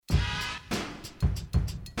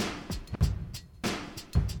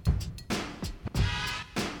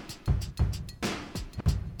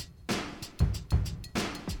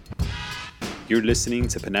You're listening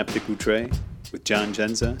to Panaptic Outre with John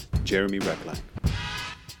Genza and Jeremy Reckline.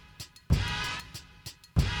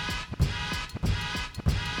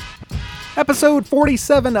 Episode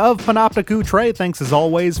 47 of Panoptic Outre. Thanks as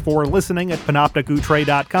always for listening at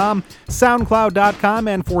panopticoutre.com, soundcloud.com,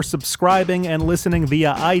 and for subscribing and listening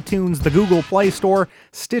via iTunes, the Google Play Store,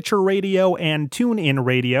 Stitcher Radio, and TuneIn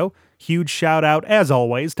Radio. Huge shout out, as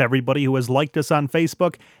always, to everybody who has liked us on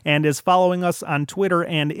Facebook and is following us on Twitter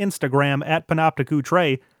and Instagram at Panoptic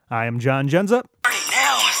Outre. I am John Genza.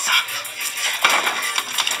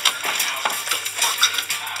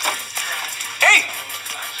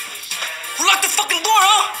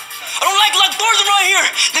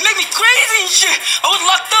 Here. They make me crazy and shit. I was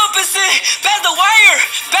locked up and said, pass the wire.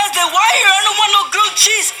 I don't want no grilled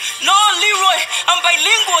cheese. No, Leroy, I'm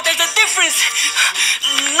bilingual. There's a difference.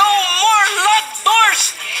 No more locked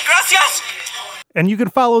doors. Gracias. And you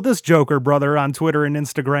can follow this Joker brother on Twitter and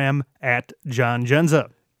Instagram at John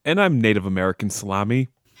Genza. And I'm Native American Salami.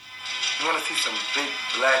 You want to see some big,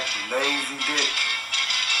 black, lazy dick?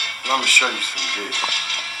 Well, I'm going to show you some dick.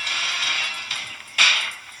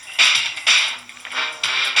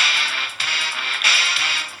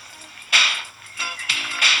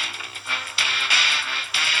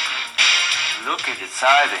 Look at the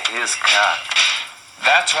size of his cock.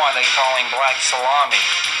 That's why they call him Black Salami.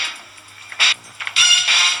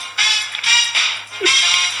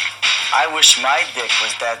 I wish my dick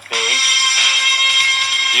was that big.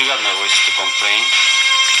 You got no wish to complain.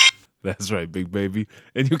 That's right, big baby.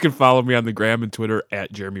 And you can follow me on the gram and Twitter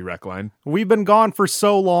at Jeremy Reckline. We've been gone for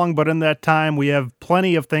so long, but in that time, we have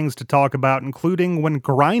plenty of things to talk about, including when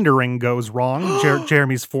grindering goes wrong,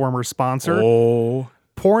 Jeremy's former sponsor. Oh.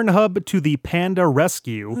 Pornhub to the Panda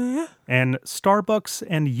rescue, and Starbucks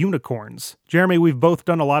and unicorns. Jeremy, we've both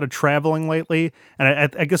done a lot of traveling lately,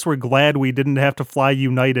 and I guess we're glad we didn't have to fly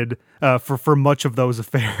United for much of those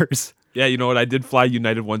affairs. Yeah, you know what? I did fly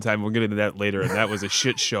United one time. We'll get into that later, and that was a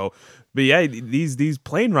shit show. But yeah, these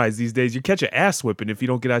plane rides these days, you catch an ass whipping if you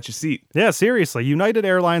don't get out your seat. Yeah, seriously. United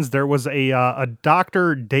Airlines, there was a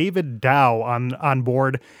Dr. David Dow on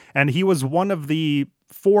board, and he was one of the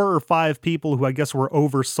 4 or 5 people who I guess were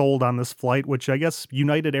oversold on this flight, which I guess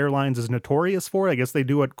United Airlines is notorious for. I guess they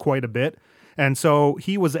do it quite a bit. And so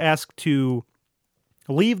he was asked to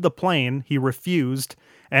leave the plane. He refused,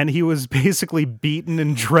 and he was basically beaten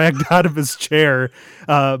and dragged out of his chair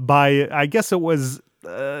by, I guess it was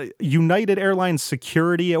United Airlines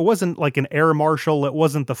security. It wasn't like an air marshal. It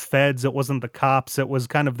wasn't the feds. It wasn't the cops. It was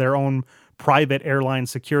kind of their own private airline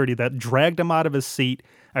security that dragged him out of his seat.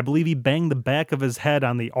 I believe he banged the back of his head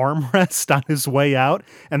on the armrest on his way out,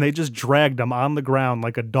 and they just dragged him on the ground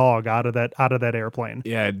like a dog out of that airplane.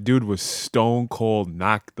 Yeah, dude was stone cold,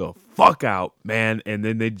 knocked the fuck out, man, and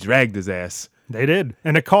then they dragged his ass. They did,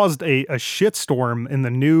 and it caused a shitstorm in the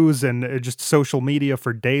news and just social media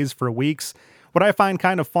for days, for weeks. What I find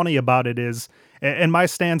kind of funny about it is, and my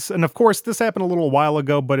stance, and of course this happened a little while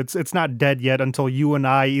ago, but it's not dead yet until you and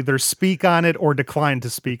I either speak on it or decline to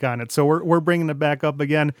speak on it. So we're bringing it back up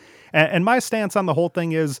again. And my stance on the whole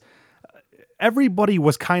thing is everybody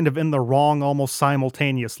was kind of in the wrong almost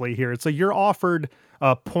simultaneously here. So you're offered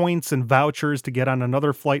points and vouchers to get on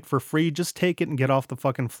another flight for free. Just take it and get off the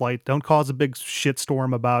fucking flight. Don't cause a big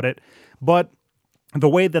shitstorm about it. But the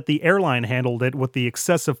way that the airline handled it with the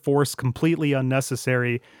excessive force, completely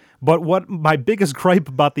unnecessary. But what my biggest gripe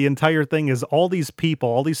about the entire thing is all these people,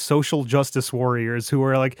 all these social justice warriors who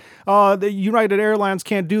are like, oh, the United Airlines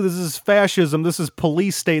can't do this. This is fascism. This is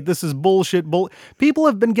police state. This is bullshit. People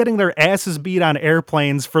have been getting their asses beat on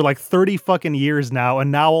airplanes for like 30 fucking years now. And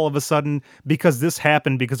now all of a sudden, because this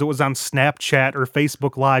happened, because it was on Snapchat or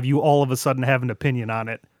Facebook Live, you all of a sudden have an opinion on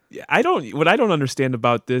it. What I don't understand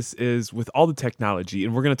about this is with all the technology,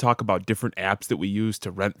 and we're going to talk about different apps that we use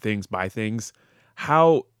to rent things, buy things,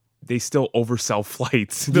 how they still oversell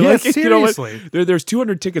flights. They're like, seriously. You know what? There's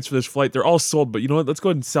 200 tickets for this flight. They're all sold, but you know what? Let's go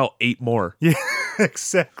ahead and sell 8 more. Yeah,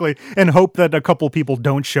 exactly. And hope that a couple people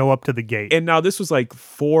don't show up to the gate. And now this was like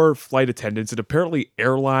 4 flight attendants, and apparently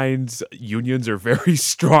airlines unions are very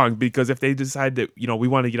strong because if they decide that, you know, we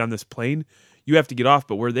want to get on this plane, you have to get off.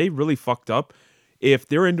 But where they really fucked up, if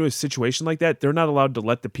they're into a situation like that, they're not allowed to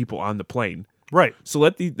let the people on the plane. Right. So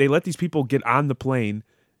they let these people get on the plane.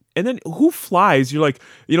 And then who flies? You're like,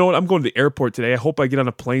 you know what? I'm going to the airport today. I hope I get on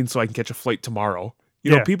a plane so I can catch a flight tomorrow.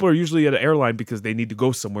 You know, people are usually at an airline because they need to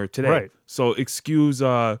go somewhere today. Right. So excuse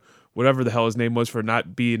whatever the hell his name was for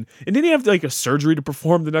not being. And didn't he have like a surgery to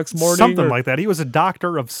perform the next morning? Something like that. He was a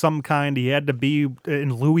doctor of some kind. He had to be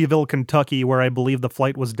in Louisville, Kentucky, where I believe the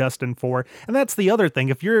flight was destined for. And that's the other thing.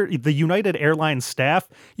 If you're the United Airlines staff,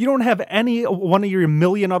 you don't have any one of your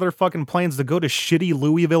million other fucking planes to go to shitty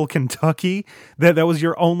Louisville, Kentucky. That was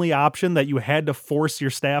your only option that you had to force your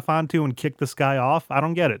staff onto and kick this guy off. I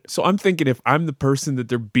don't get it. So I'm thinking, if I'm the person that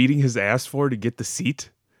they're beating his ass for to get the seat,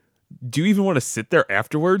 do you even want to sit there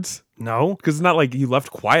afterwards? No, because it's not like he left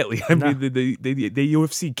quietly. I mean, they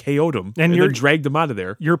UFC KO'd him and then dragged him out of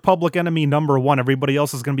there. You're public enemy number one. Everybody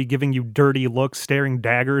else is going to be giving you dirty looks, staring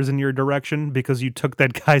daggers in your direction because you took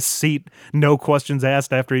that guy's seat, no questions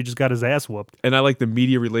asked, after he just got his ass whooped. And I like the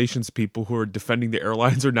media relations people who are defending the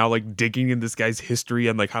airlines are now like digging in this guy's history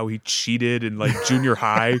and like how he cheated in like junior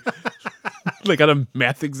high, like on a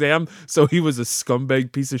math exam. So he was a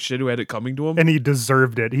scumbag piece of shit who had it coming to him. And he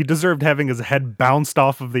deserved it. He deserved having his head bounced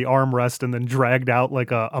off of the armrest and then dragged out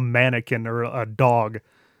like a mannequin or a dog.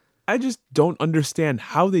 I just don't understand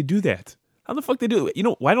how they do that. How the fuck they do it? You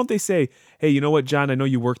know, why don't they say, hey, you know what, John, I know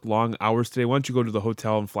you worked long hours today. Why don't you go to the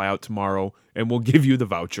hotel and fly out tomorrow and we'll give you the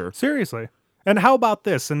voucher? Seriously. And how about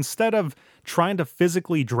this? Instead of trying to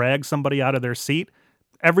physically drag somebody out of their seat,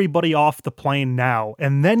 everybody off the plane now,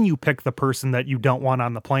 and then you pick the person that you don't want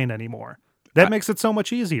on the plane anymore. That makes it so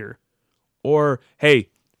much easier. Or, hey,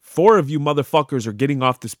 4 of you motherfuckers are getting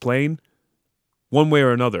off this plane one way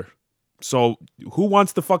or another. So who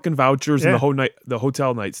wants the fucking vouchers and the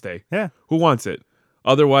hotel night stay? Yeah. Who wants it?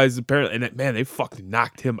 Otherwise, apparently, and man, they fucking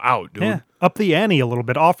knocked him out, dude. Yeah. Up the ante a little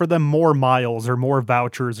bit. Offer them more miles or more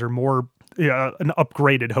vouchers or more an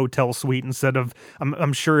upgraded hotel suite instead of,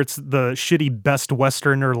 I'm sure it's the shitty Best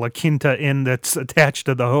Western or La Quinta Inn that's attached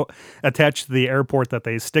to the airport that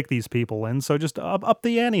they stick these people in. So just up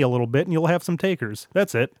the ante a little bit and you'll have some takers.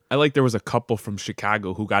 That's it. I like there was a couple from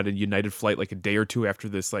Chicago who got a United flight like a day or two after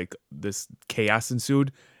this chaos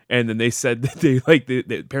ensued. And then they said that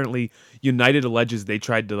they apparently United alleges they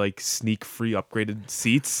tried to like sneak free upgraded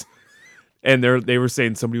seats. And they were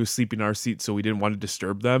saying somebody was sleeping in our seat, so we didn't want to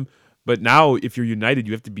disturb them. But now, if you're United,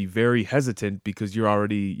 you have to be very hesitant because you're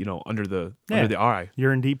already, under the eye.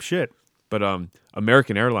 You're in deep shit. But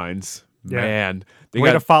American Airlines, man, they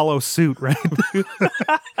to follow suit, right?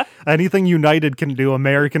 Anything United can do,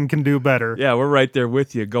 American can do better. Yeah, we're right there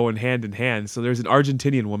with you, going hand in hand. So there's an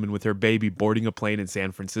Argentinian woman with her baby boarding a plane in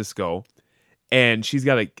San Francisco, and she's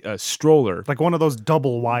got a stroller, like one of those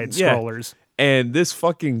double wide strollers. And this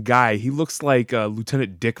fucking guy, he looks like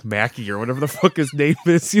Lieutenant Dick Mackey or whatever the fuck his name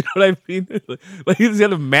is. You know what I mean? Like he's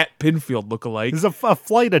got a Matt Pinfield lookalike. He's a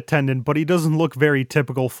flight attendant, but he doesn't look very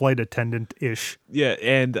typical flight attendant-ish. Yeah,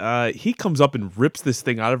 and he comes up and rips this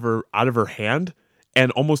thing out of her hand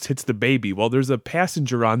and almost hits the baby. Well, there's a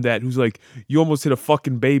passenger on that who's like, "You almost hit a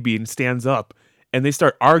fucking baby," and stands up. And they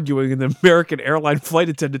start arguing, and the American airline flight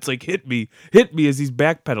attendant's like, hit me, as he's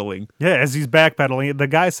backpedaling. Yeah, as he's backpedaling. The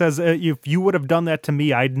guy says, if you would have done that to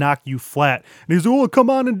me, I'd knock you flat. And he's like, well, come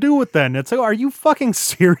on and do it then. It's like, are you fucking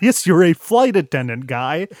serious? You're a flight attendant,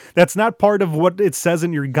 guy. That's not part of what it says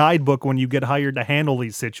in your guidebook when you get hired to handle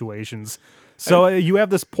these situations. So you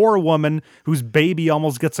have this poor woman whose baby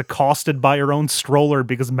almost gets accosted by her own stroller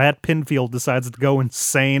because Matt Pinfield decides to go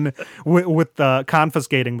insane with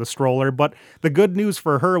confiscating the stroller. But the good news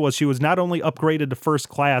for her was she was not only upgraded to first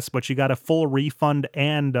class, but she got a full refund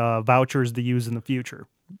and vouchers to use in the future.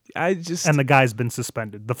 And the guy's been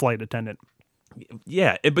suspended, the flight attendant.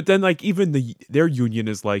 Yeah, but then like even their union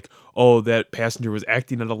is like, oh, that passenger was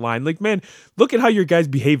acting out of line. Like, man, look at how your guy's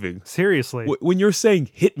behaving. Seriously. When you're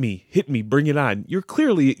saying, hit me, bring it on, you're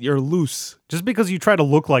loose. Just because you try to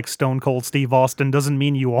look like Stone Cold Steve Austin doesn't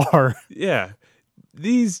mean you are. Yeah.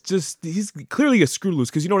 He's clearly a screw loose.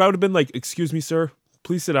 Because you know what I would have been like, excuse me, sir,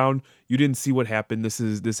 please sit down. You didn't see what happened. This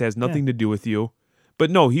has nothing to do with you.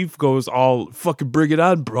 But no, he goes all, fucking bring it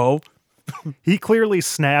on, bro. He clearly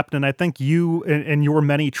snapped, and I think you, in your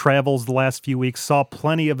many travels the last few weeks, saw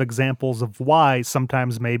plenty of examples of why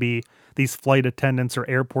sometimes maybe these flight attendants or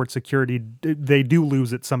airport security, they do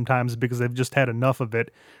lose it sometimes because they've just had enough of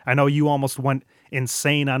it. I know you almost went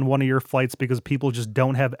insane on one of your flights because people just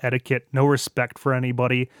don't have etiquette, no respect for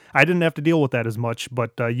anybody. I didn't have to deal with that as much,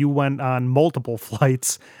 but you went on multiple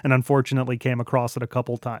flights and unfortunately came across it a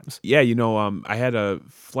couple times. Yeah, I had a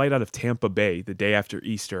flight out of Tampa Bay the day after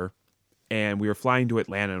Easter, and we were flying to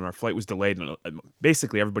Atlanta, and our flight was delayed. And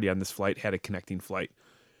basically, everybody on this flight had a connecting flight.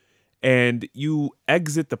 And you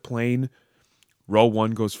exit the plane, row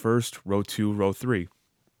 1 goes first, row 2, row 3.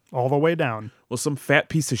 All the way down. Well, some fat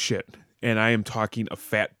piece of shit, and I am talking a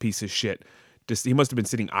fat piece of shit, he must have been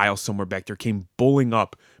sitting aisle somewhere back there, came bowling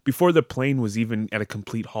up before the plane was even at a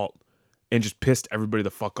complete halt. and just pissed everybody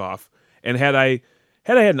the fuck off. And had I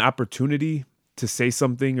had an opportunity to say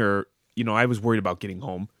something, or I was worried about getting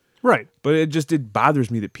home. Right. But it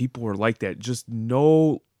bothers me that people are like that. Just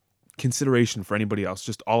no consideration for anybody else,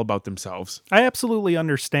 just all about themselves. I absolutely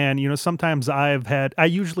understand. Sometimes I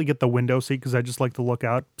usually get the window seat because I just like to look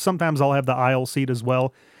out. Sometimes I'll have the aisle seat as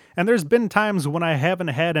well. And there's been times when I haven't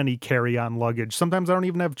had any carry-on luggage. Sometimes I don't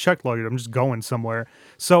even have checked luggage. I'm just going somewhere.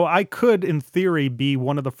 So I could, in theory, be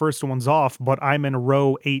one of the first ones off, but I'm in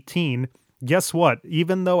row 18. Guess what?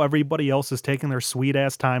 Even though everybody else is taking their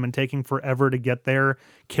sweet-ass time and taking forever to get their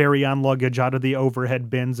carry-on luggage out of the overhead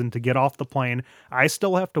bins and to get off the plane, I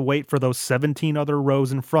still have to wait for those 17 other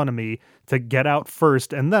rows in front of me to get out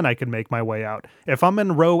first, and then I can make my way out. If I'm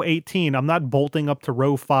in row 18, I'm not bolting up to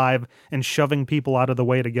row 5 and shoving people out of the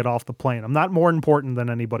way to get off the plane. I'm not more important than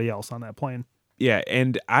anybody else on that plane. Yeah,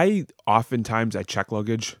 and oftentimes I check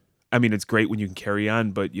luggage. I mean, it's great when you can carry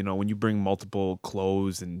on, but when you bring multiple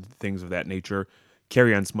clothes and things of that nature,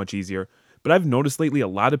 carry on's much easier. But I've noticed lately a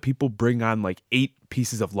lot of people bring on like 8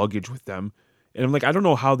 pieces of luggage with them. And I'm like, I don't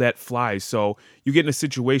know how that flies. So you get in a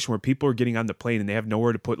situation where people are getting on the plane and they have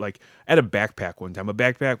nowhere to put, like, I had a backpack one time, a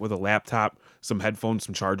backpack with a laptop, some headphones,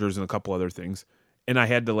 some chargers, and a couple other things. And I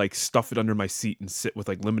had to like stuff it under my seat and sit with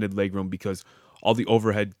like limited legroom because all the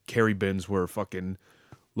overhead carry bins were fucking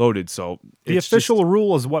loaded. So the official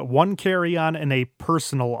rule is one carry-on and a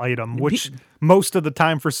personal item, which most of the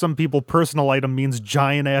time for some people, personal item means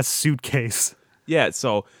giant ass suitcase. Yeah.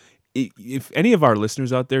 So if any of our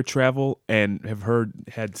listeners out there travel and have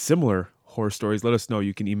had similar horror stories, let us know.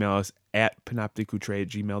 You can email us at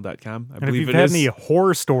panopticoutre@gmail.com. And if you've had any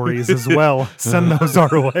horror stories as well, send those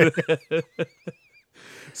our way.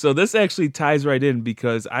 So this actually ties right in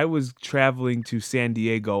because I was traveling to San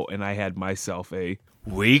Diego and I had myself a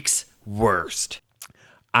week's worst.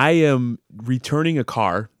 I am returning a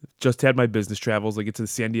car. Just had my business travels. I get to the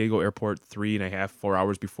San Diego airport 3.5-4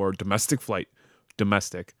 hours before domestic flight.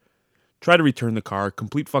 Domestic. Try to return the car.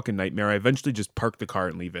 Complete fucking nightmare. I eventually just park the car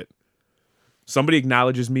and leave it. Somebody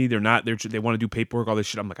acknowledges me. They want to do paperwork, all this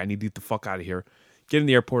shit. I'm like, I need to get the fuck out of here. Get in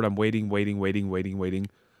the airport. I'm waiting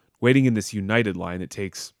in this United line that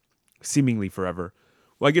takes seemingly forever.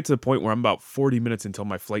 Well, I get to the point where I'm about 40 minutes until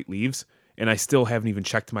my flight leaves, and I still haven't even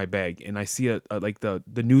checked my bag. And I see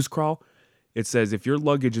the news crawl. It says if your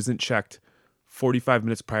luggage isn't checked 45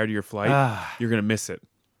 minutes prior to your flight, you're going to miss it.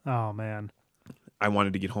 Oh, man. I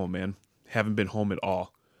wanted to get home, man. Haven't been home at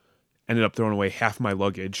all. Ended up throwing away half my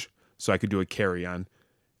luggage so I could do a carry-on.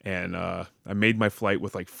 And I made my flight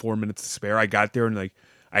with like 4 minutes to spare. I got there and like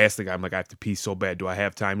I asked the guy, I'm like, I have to pee so bad. Do I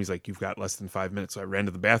have time? He's like, you've got less than 5 minutes. So I ran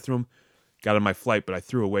to the bathroom, got on my flight, but I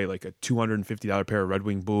threw away like a $250 pair of Red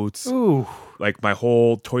Wing boots. Ooh. Like my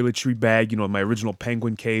whole toiletry bag, my original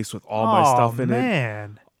Penguin case with all my stuff in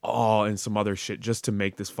it. Oh, and some other shit just to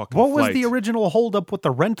make this fucking What flight. was the original holdup with the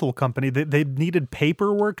rental company? They needed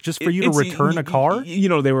paperwork just for you to return a car?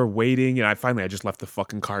 They were waiting, and I just left the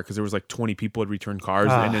fucking car because there was like 20 people had returned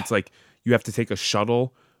cars, and it's like you have to take a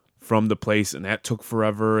shuttle from the place, and that took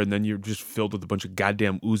forever, and then you're just filled with a bunch of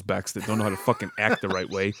goddamn Uzbeks that don't know how to fucking act the right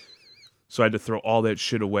way. So I had to throw all that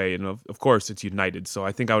shit away, and of course it's United, so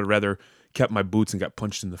I think I would rather kept my boots and got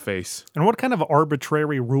punched in the face. And what kind of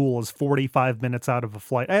arbitrary rule is 45 minutes out of a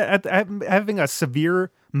flight? I'm having a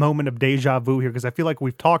severe moment of deja vu here because I feel like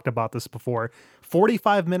we've talked about this before.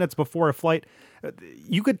 45 minutes before a flight,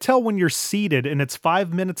 you could tell when you're seated and it's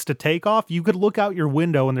 5 minutes to take off. You could look out your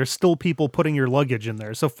window and there's still people putting your luggage in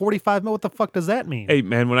there. So 45 minutes, what the fuck does that mean? Hey,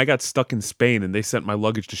 man, when I got stuck in Spain and they sent my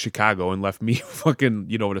luggage to Chicago and left me fucking,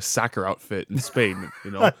 in a soccer outfit in Spain, I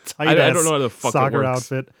don't know how the fuck soccer it works.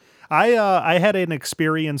 Outfit. I had an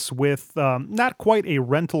experience with not quite a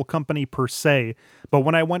rental company per se, but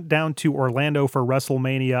when I went down to Orlando for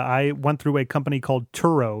WrestleMania, I went through a company called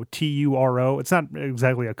Turo, Turo. It's not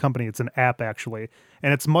exactly a company, it's an app actually,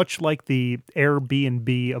 and it's much like the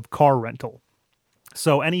Airbnb of car rental.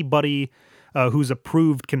 So anybody who's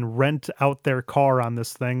approved can rent out their car on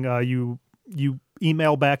this thing. You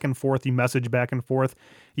email back and forth, you message back and forth,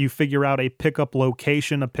 you figure out a pickup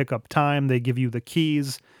location, a pickup time, they give you the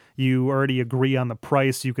keys. You already agree on the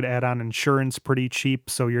price. You could add on insurance pretty cheap,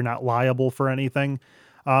 so you're not liable for anything.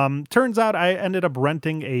 Turns out I ended up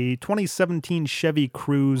renting a 2017 Chevy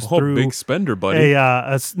Cruze through big spender, buddy.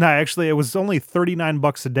 Actually, it was only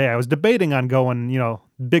 $39 a day. I was debating on going,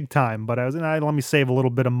 big time, but I was, let me save a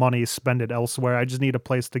little bit of money, spend it elsewhere. I just need a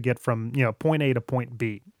place to get from, point A to point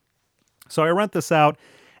B. So I rent this out,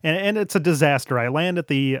 and it's a disaster. I land at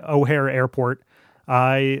the O'Hare Airport.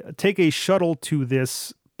 I take a shuttle to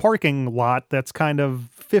this parking lot that's kind of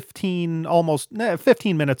 15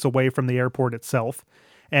 minutes away from the airport itself.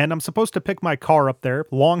 and I'm supposed to pick my car up there.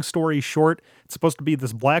 Long story short, it's supposed to be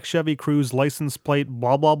this black Chevy Cruze, license plate,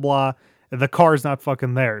 blah, blah, blah. The car's not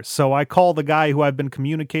fucking there. So I call the guy who I've been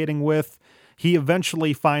communicating with. He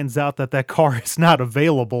eventually finds out that that car is not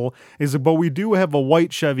available. He's like, but we do have a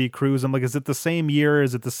white Chevy Cruze. I'm like, is it the same year?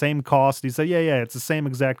 Is it the same cost? He said, yeah, it's the same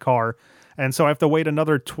exact car. And so I have to wait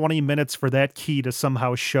another 20 minutes for that key to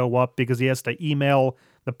somehow show up because he has to email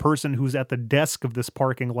the person who's at the desk of this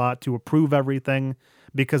parking lot to approve everything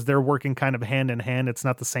because they're working kind of hand in hand. It's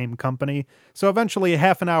not the same company. So eventually,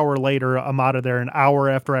 half an hour later, I'm out of there, an hour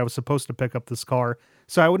after I was supposed to pick up this car.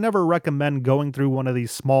 So I would never recommend going through one of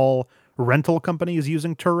these small rental companies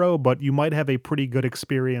using Turo, but you might have a pretty good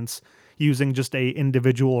experience using just a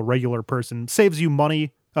individual regular person. Saves you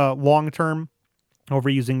money long term over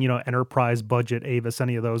using, Enterprise, Budget, Avis,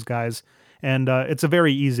 any of those guys. And it's a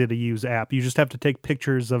very easy to use app. You just have to take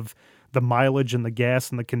pictures of the mileage and the gas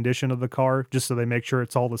and the condition of the car just so they make sure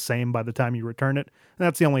it's all the same by the time you return it. And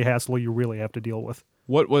that's the only hassle you really have to deal with.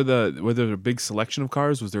 What were there a big selection of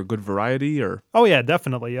cars? Was there a good variety or? Oh yeah,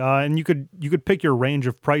 definitely. And you could pick your range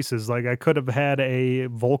of prices. Like I could have had a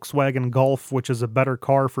Volkswagen Golf, which is a better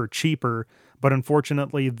car for cheaper. But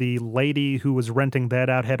unfortunately, the lady who was renting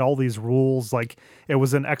that out had all these rules. Like it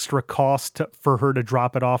was an extra cost for her to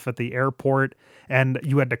drop it off at the airport, and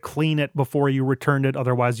you had to clean it before you returned it.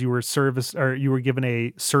 Otherwise, you were given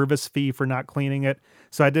a service fee for not cleaning it.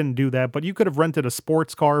 So I didn't do that. But you could have rented a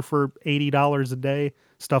sports car for $80 a day,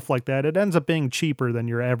 stuff like that. It ends up being cheaper than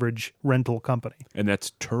your average rental company. And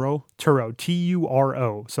that's Turo? Turo,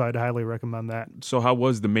 Turo. So I'd highly recommend that. So how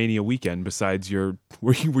was the Mania weekend besides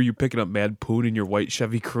were you picking up mad poon in your white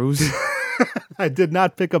Chevy Cruze? I did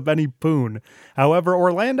not pick up any poon. However,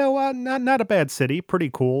 Orlando, not a bad city, pretty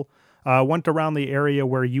cool. Went around the area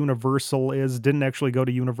where Universal is, didn't actually go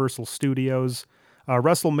to Universal Studios.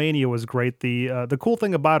 WrestleMania was great. The cool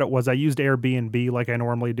thing about it was I used Airbnb like I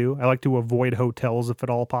normally do. I like to avoid hotels if at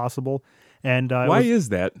all possible. And why is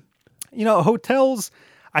that? Hotels,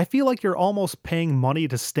 I feel like you're almost paying money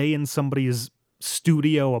to stay in somebody's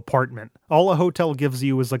studio apartment. All a hotel gives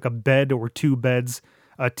you is like a bed or two beds,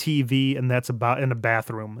 a TV, and that's about in a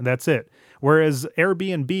bathroom, and that's it. Whereas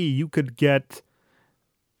Airbnb, you could get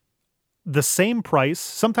the same price,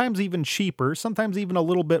 sometimes even cheaper, sometimes even a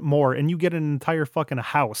little bit more, and you get an entire fucking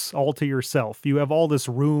house all to yourself. You have all this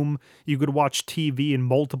room. You could watch TV in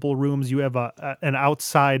multiple rooms. You have an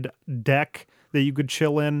outside deck that you could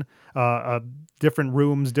chill in, different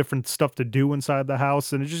rooms, different stuff to do inside the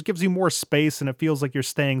house, and it just gives you more space, and it feels like you're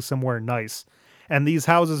staying somewhere nice. And these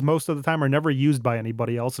houses, most of the time, are never used by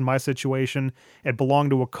anybody else. In my situation, it belonged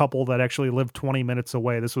to a couple that actually lived 20 minutes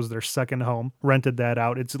away. This was their second home, rented that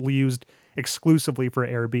out. It's used exclusively for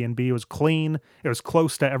Airbnb. It was clean. It was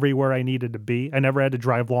close to everywhere I needed to be. I never had to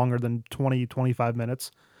drive longer than 20, 25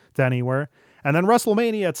 minutes to anywhere. And then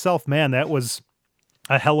WrestleMania itself, man, that was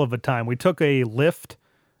a hell of a time. We took a lift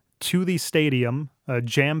to the stadium,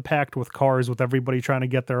 jam-packed with cars, with everybody trying to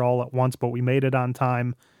get there all at once, but we made it on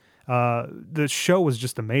time. The show was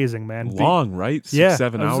just amazing, man. Long, right?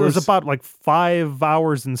 7 hours? It was about like 5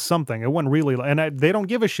 hours and something. It wasn't really, and they don't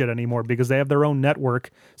give a shit anymore because they have their own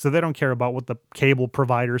network, so they don't care about what the cable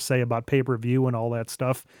providers say about pay-per-view and all that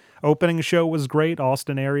stuff. Opening show was great.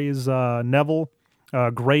 Austin Aries, Neville,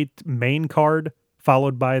 great main card,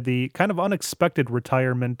 followed by the kind of unexpected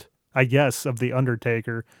retirement, I guess, of The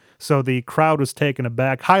Undertaker. So the crowd was taken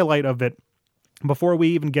aback. Highlight of it, before we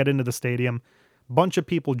even get into the stadium, bunch of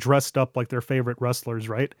people dressed up like their favorite wrestlers,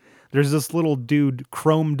 right? There's this little dude,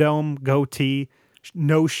 chrome dome, goatee,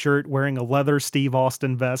 no shirt, wearing a leather Steve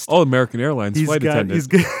Austin vest. Oh, American Airlines flight attendant. He's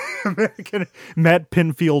got American Matt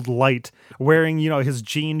Pinfield Light, wearing, his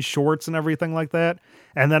jean shorts and everything like that.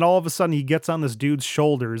 And then all of a sudden he gets on this dude's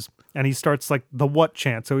shoulders and he starts like the what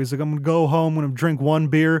chant. So he's like, I'm going to go home and drink 1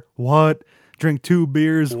 beer. What? Drink 2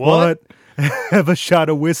 beers. What? Have a shot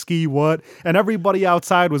of whiskey, what? And everybody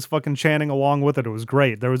outside was fucking chanting along with it. It was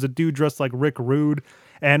great. There was a dude dressed like Rick Rude.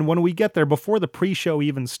 And when we get there, before the pre-show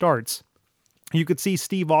even starts, you could see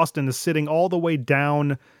Steve Austin is sitting all the way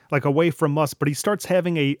down, like away from us, but he starts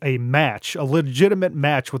having a match, a legitimate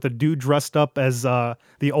match with a dude dressed up as the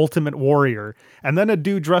Ultimate Warrior. And then a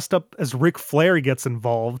dude dressed up as Ric Flair gets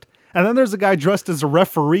involved. And then there's a guy dressed as a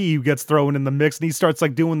referee who gets thrown in the mix, and he starts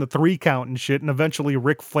like doing the 3 count and shit. And eventually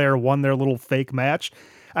Ric Flair won their little fake match.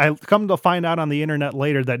 I come to find out on the internet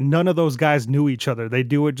later that none of those guys knew each other. They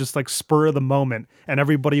do it just like spur of the moment, and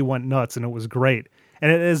everybody went nuts, and it was great. And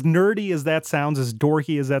as nerdy as that sounds, as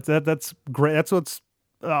dorky as that's great. That's what's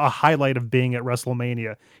a highlight of being at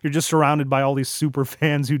WrestleMania. You're just surrounded by all these super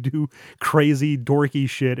fans who do crazy dorky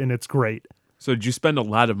shit, and it's great. So did you spend a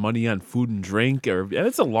lot of money on food and drink?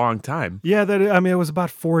 It's a long time. Yeah, it was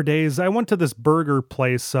about 4 days. I went to this burger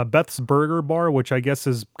place, Beth's Burger Bar, which I guess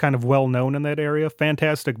is kind of well known in that area.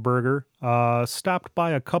 Fantastic burger. Stopped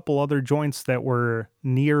by a couple other joints that were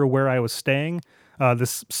near where I was staying.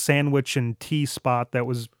 This sandwich and tea spot that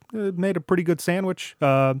was made a pretty good sandwich.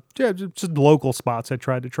 Just local spots I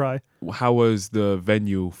tried to try. How was the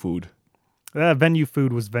venue food? Venue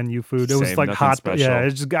food was venue food. It was Same, like nothing hot. special.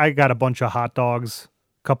 Yeah, I got a bunch of hot dogs,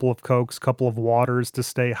 couple of Cokes, couple of waters to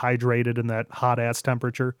stay hydrated in that hot ass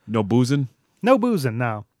temperature. No boozing? No boozing.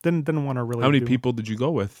 No, didn't want to really. How many people did you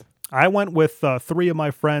go with? I went with 3 of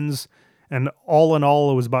my friends, and all in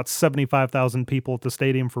all, it was about 75,000 people at the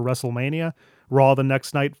stadium for WrestleMania. Raw the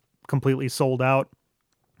next night, completely sold out,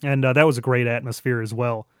 and that was a great atmosphere as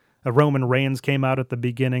well. Roman Reigns came out at the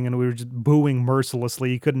beginning, and we were just booing mercilessly.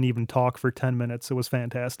 He couldn't even talk for 10 minutes. It was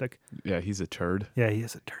fantastic. Yeah, he's a turd. Yeah, he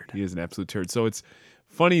is a turd. He is an absolute turd. So it's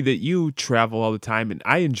funny that you travel all the time, and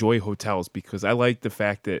I enjoy hotels because I like the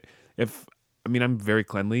fact that I'm very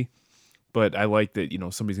cleanly, but I like that,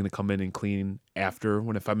 somebody's going to come in and clean after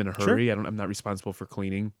if I'm in a hurry. Sure. I'm not responsible for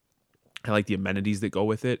cleaning. I like the amenities that go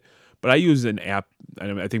with it. But I use an app,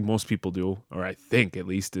 and I think most people do, or I think at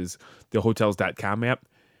least, is the Hotels.com app.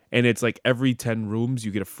 And it's like every 10 rooms,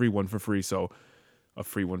 you get a free one for free. So a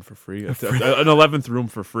free one for free, an 11th room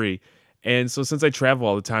for free. And so since I travel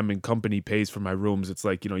all the time and company pays for my rooms, it's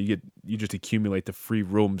like, you just accumulate the free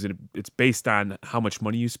rooms, and it's based on how much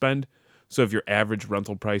money you spend. So if your average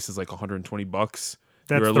rental price is like $120,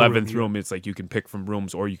 your 11th room, it's like you can pick from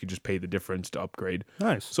rooms, or you can just pay the difference to upgrade.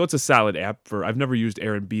 Nice. So it's a solid app I've never used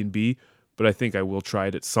Airbnb, but I think I will try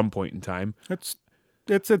it at some point in time. It's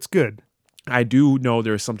good. I do know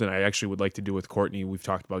there's something I actually would like to do with Courtney. We've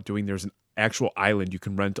talked about doing. There's an actual island you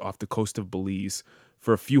can rent off the coast of Belize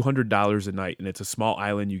for a few $100s a night, and it's a small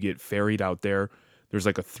island. You get ferried out there. There's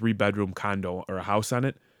like a 3-bedroom condo or a house on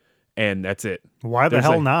it, and that's it. Why the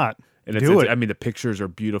hell not? And Do it. I mean, the pictures are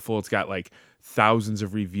beautiful. It's got like thousands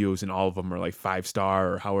of reviews, and all of them are like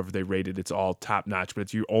 5-star or however they rate it. It's all top notch, but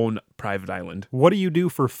it's your own private island. What do you do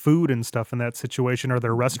for food and stuff in that situation? Are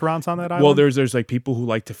there restaurants on that island? Well, there's like people who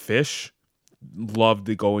like to fish, love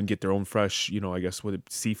to go and get their own fresh, I guess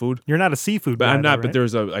seafood. You're not a seafood but guy, I'm not. though, But right?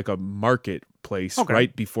 there's a market place Okay.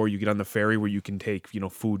 right before you get on the ferry where you can take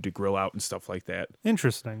food to grill out and stuff like that.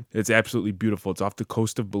 Interesting. It's absolutely beautiful. It's off the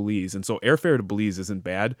coast of Belize, and so airfare to Belize isn't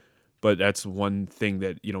bad. But that's one thing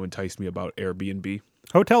that enticed me about Airbnb.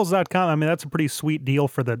 Hotels.com, I mean, that's a pretty sweet deal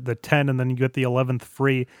for the 10, and then you get the 11th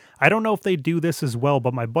free. I don't know if they do this as well,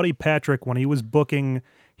 but my buddy Patrick, when he was booking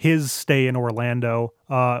his stay in Orlando,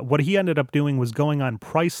 what he ended up doing was going on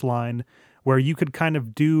Priceline, where you could kind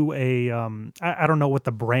of do I don't know what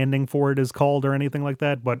the branding for it is called or anything like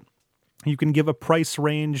that, but you can give a price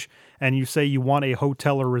range, and you say you want a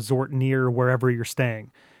hotel or resort near wherever you're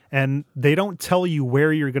staying. And they don't tell you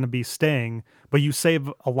where you're going to be staying, but you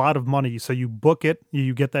save a lot of money. So you book it,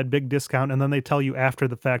 you get that big discount, and then they tell you after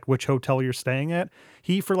the fact which hotel you're staying at.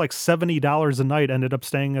 He, for like $70 a night, ended up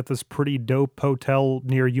staying at this pretty dope hotel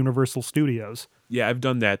near Universal Studios. Yeah, I've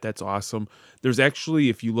done that. That's awesome. There's actually,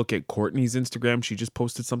 if you look at Courtney's Instagram, she just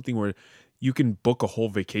posted something where you can book a whole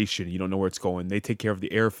vacation. You don't know where it's going. They take care of the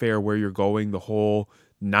airfare, where you're going, the whole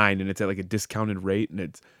 9, and it's at like a discounted rate.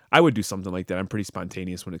 And I would do something like that. I'm pretty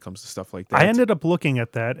spontaneous when it comes to stuff like that. I ended up looking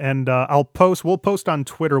at that, and we'll post on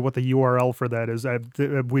Twitter what the URL for that is.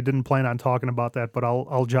 We didn't plan on talking about that, but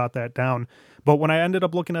I'll jot that down. But when I ended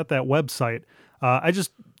up looking at that website, I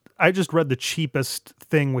just read the cheapest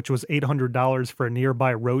thing, which was $800 for a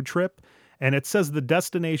nearby road trip. And it says the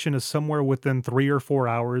destination is somewhere within 3 or 4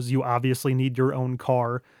 hours. You obviously need your own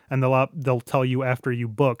car, and they'll tell you after you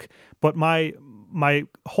book. But my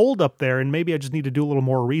hold up there, and maybe I just need to do a little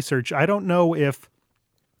more research. I don't know if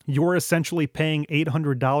you're essentially paying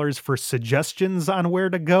 $800 for suggestions on where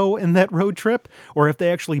to go in that road trip, or if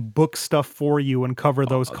they actually book stuff for you and cover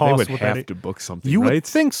those costs. They would have to book something, You right? would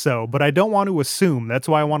think so, but I don't want to assume. That's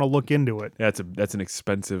why I want to look into it. That's an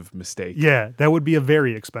expensive mistake. Yeah, that would be a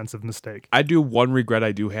very expensive mistake. One regret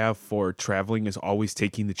I do have for traveling is always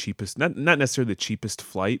taking the cheapest, not necessarily the cheapest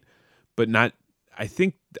flight, but I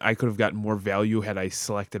think I could have gotten more value had I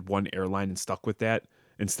selected one airline and stuck with that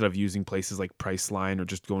instead of using places like Priceline or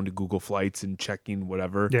just going to Google Flights and checking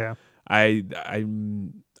whatever. Yeah. I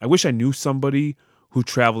wish I knew somebody who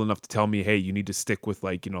traveled enough to tell me, hey, you need to stick with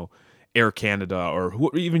Air Canada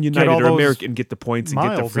or even United or American and get the points and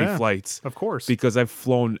get the free flights. Of course. Because I've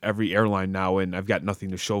flown every airline now and I've got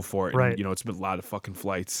nothing to show for it. Right. And, it's been a lot of fucking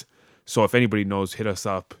flights. So if anybody knows, hit us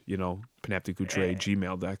up,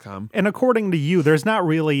 panopticoutre@gmail.com. And according to you, there's not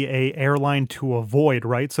really a airline to avoid,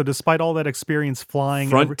 right? So despite all that experience flying...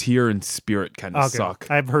 Frontier and Spirit kind of suck.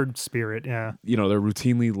 I've heard Spirit, yeah. They're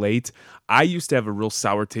routinely late. I used to have a real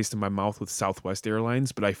sour taste in my mouth with Southwest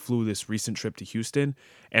Airlines, but I flew this recent trip to Houston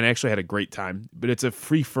and actually had a great time. But it's a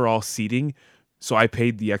free-for-all seating, so I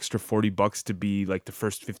paid the extra $40 to be like the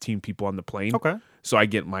first 15 people on the plane. Okay. So I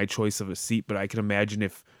get my choice of a seat, but I can imagine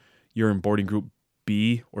if you're in boarding group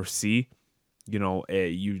B or C,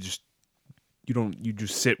 you just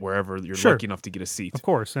sit wherever you're lucky enough to get a seat. Of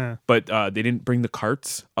course, yeah. But they didn't bring the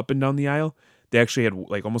carts up and down the aisle. They actually had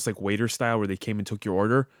almost like waiter style where they came and took your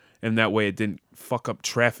order, and that way it didn't fuck up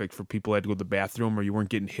traffic for people who had to go to the bathroom, or you weren't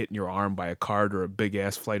getting hit in your arm by a cart or a big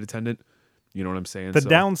ass flight attendant. You know what I'm saying? The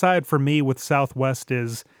downside for me with Southwest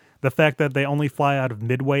is the fact that they only fly out of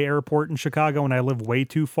Midway Airport in Chicago, and I live way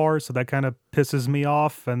too far, so that kind of pisses me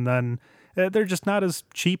off. And then they're just not as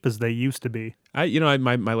cheap as they used to be.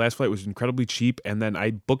 My last flight was incredibly cheap, and then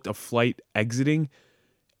I booked a flight exiting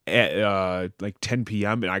at 10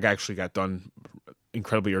 p.m. and I actually got done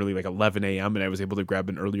incredibly early, like 11 a.m. and I was able to grab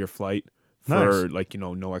an earlier flight for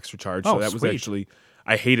no extra charge. So that was actually,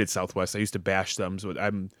 I hated Southwest. I used to bash them, so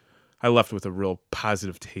I left with a real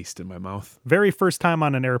positive taste in my mouth. Very first time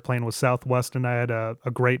on an airplane was Southwest, and I had a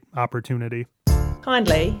great opportunity.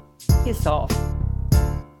 Kindly piss off.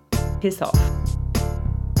 Piss off.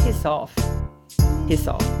 Piss off. Piss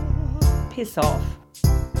off. Piss off.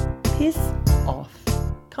 Piss off.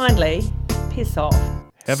 Kindly piss off.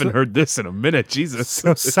 Haven't heard this in a minute, Jesus.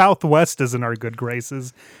 So Southwest is in our good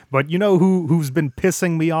graces, but you know who's been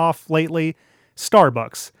pissing me off lately?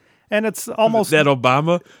 Starbucks. And it's almost... That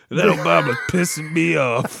Obama pissing me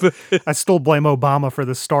off. I still blame Obama for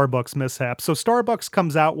the Starbucks mishap. So Starbucks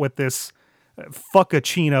comes out with this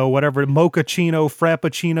fuckaccino, whatever, mochaccino,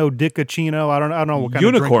 frappuccino, dickachino. I don't know what kind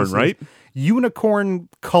unicorn, of drink this right? is. Unicorn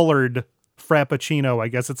colored frappuccino. I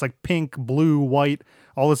guess it's like pink, blue, white,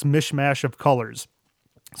 all this mishmash of colors.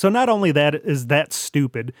 So not only that is that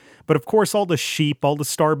stupid, but of course all the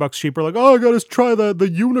Starbucks sheep are like, oh, I gotta try the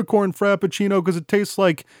unicorn frappuccino because it tastes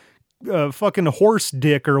like fucking horse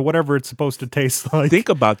dick or whatever it's supposed to taste like. Think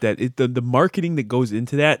about that. The marketing that goes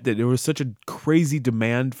into that there was such a crazy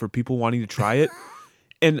demand for people wanting to try it.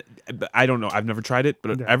 And I don't know. I've never tried it,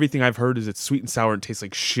 but everything I've heard is it's sweet and sour and tastes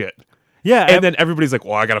like shit. Yeah, and then everybody's like,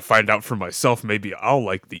 "Well, I got to find out for myself. Maybe I'll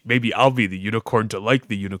be the unicorn to like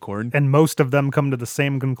the unicorn." And most of them come to the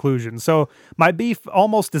same conclusion. So my beef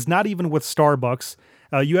almost is not even with Starbucks.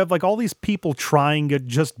 You have like all these people trying it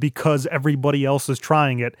just because everybody else is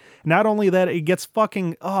trying it. Not only that, it gets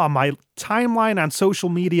fucking my timeline on social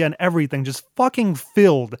media and everything just fucking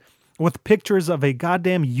filled with pictures of a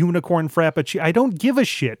goddamn unicorn frappuccino. I don't give a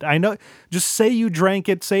shit. I know. Just say you drank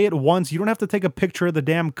it. Say it once. You don't have to take a picture of the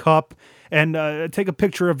damn cup and take a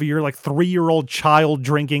picture of your like 3-year-old child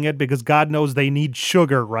drinking it because God knows they need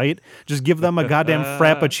sugar, right? Just give them a goddamn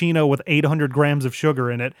frappuccino with 800 grams of sugar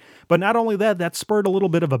in it. But not only that, that spurred a little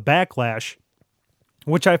bit of a backlash,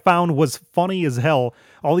 which I found was funny as hell.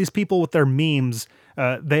 All these people with their memes,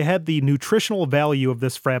 they had the nutritional value of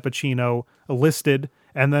this frappuccino listed,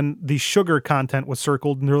 and then the sugar content was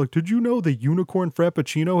circled, and they're like, did you know the unicorn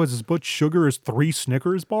frappuccino has as much sugar as 3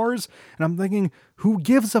 Snickers bars? And I'm thinking, who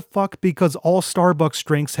gives a fuck, because all Starbucks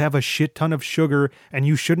drinks have a shit ton of sugar, and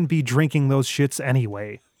you shouldn't be drinking those shits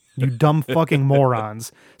anyway. You dumb fucking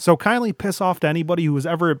morons. So kindly piss off to anybody who has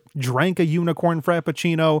ever drank a unicorn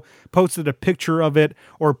frappuccino, posted a picture of it,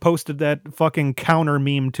 or posted that fucking counter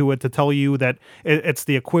meme to it to tell you that it's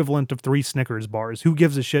the equivalent of 3 Snickers bars. Who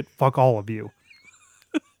gives a shit? Fuck all of you.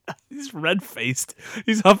 He's red-faced.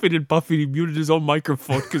 He's huffing and puffing. He muted his own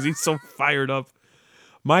microphone because he's so fired up.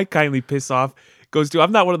 My kindly piss off goes to,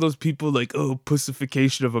 I'm not one of those people like, oh,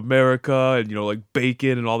 pussification of America and, like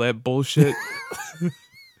bacon and all that bullshit.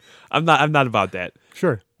 I'm not about that.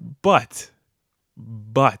 Sure. But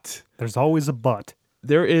there's always a but.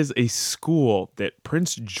 There is a school that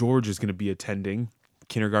Prince George is going to be attending.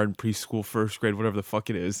 Kindergarten, preschool, first grade, whatever the fuck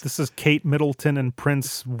it is. This is Kate Middleton and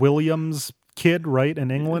Prince William's kid, right,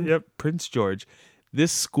 in England? Yep, Prince George.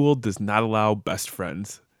 This school does not allow best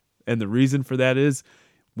friends. And the reason for that is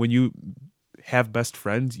when you have best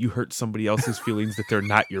friends, you hurt somebody else's feelings that they're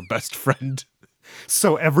not your best friend.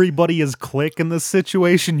 So everybody is clique in this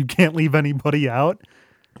situation. You can't leave anybody out.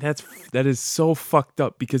 That is so fucked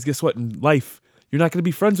up, because guess what? In life, you're not going to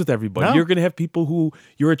be friends with everybody. No. You're going to have people who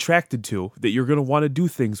you're attracted to that you're going to want to do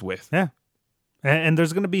things with. Yeah. And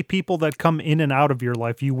there's going to be people that come in and out of your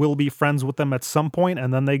life. You will be friends with them at some point,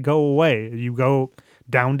 and then they go away. You go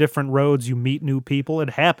down different roads. You meet new people. It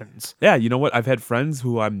happens. Yeah, you know what? I've had friends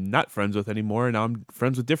who I'm not friends with anymore, and now I'm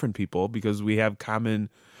friends with different people because we have common,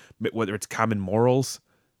 whether it's common morals,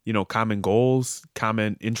 common goals,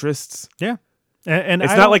 common interests. Yeah. And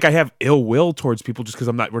it's not like I have ill will towards people just because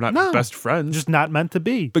we're not best friends. Just not meant to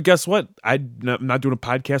be. But guess what? I'm not doing a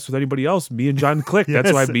podcast with anybody else. Me and John click. Yes.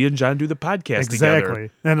 That's why me and John do the podcast together. Exactly.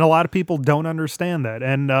 And a lot of people don't understand that.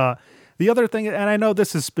 And the other thing, and I know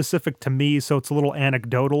this is specific to me, so it's a little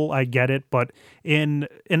anecdotal, I get it, but in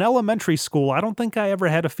elementary school, I don't think I ever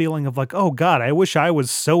had a feeling of like, oh God, I wish I was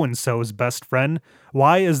so-and-so's best friend.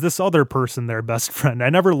 Why is this other person their best friend? I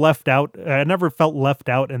never felt left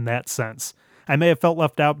out in that sense. I may have felt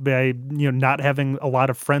left out by not having a lot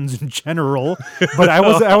of friends in general, but I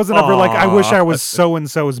wasn't ever like, I wish I was so and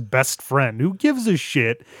so's best friend. Who gives a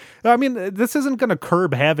shit? I mean, this isn't going to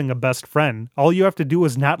curb having a best friend. All you have to do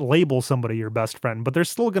is not label somebody your best friend, but there's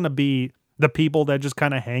still going to be the people that just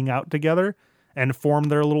kind of hang out together and form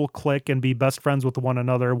their little clique and be best friends with one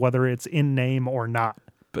another, whether it's in name or not.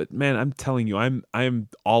 But man, I'm telling you, I'm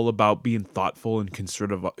all about being thoughtful and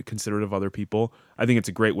considerate of other people. I think it's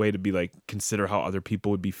a great way to be like, consider how other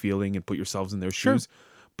people would be feeling and put yourselves in their shoes.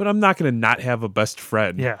 But I'm not going to not have a best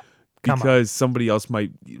friend. Yeah. Because somebody else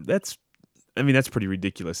might. That's pretty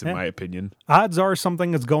ridiculous in my opinion. Odds are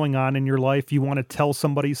something is going on in your life. You want to tell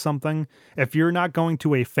somebody something. If you're not going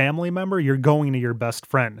to a family member, you're going to your best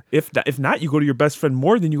friend. If not, you go to your best friend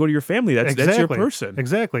more than you go to your family. That's your person.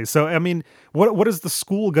 Exactly. So, I mean, what is the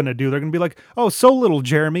school going to do? They're going to be like, oh, so little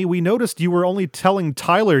Jeremy, we noticed you were only telling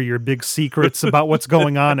Tyler your big secrets about what's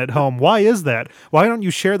going on at home. Why is that? Why don't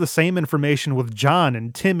you share the same information with John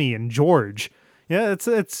and Timmy and George? Yeah,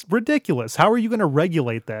 it's ridiculous. How are you going to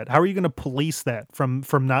regulate that? How are you going to police that from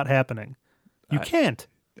not happening? You can't.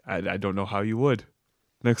 I don't know how you would.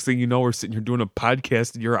 Next thing you know, we're sitting here doing a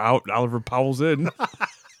podcast and you're out and Oliver Powell's in.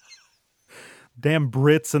 Damn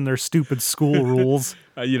Brits and their stupid school rules.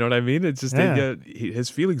 You know what I mean? It's just his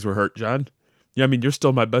feelings were hurt, John. Yeah, I mean, you're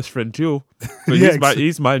still my best friend too. But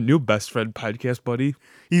he's my new best friend podcast buddy.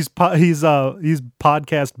 He's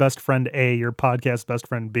podcast best friend A, your podcast best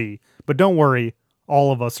friend B. But don't worry,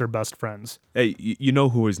 all of us are best friends. Hey, you know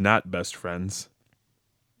who is not best friends?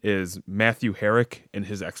 Is Matthew Herrick and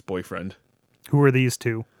his ex-boyfriend. Who are these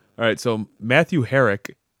two? All right, so Matthew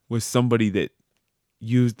Herrick was somebody that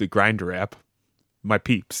used the Grindr app, my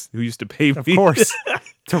peeps, who used to pay me. Of course,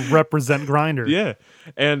 to represent Grindr. Yeah,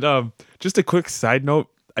 and just a quick side note,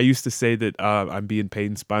 I used to say that I'm being paid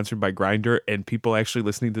and sponsored by Grindr, and people actually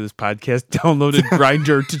listening to this podcast downloaded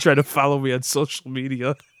Grindr to try to follow me on social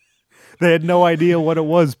media. They had no idea what it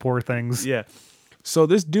was, poor things. Yeah. So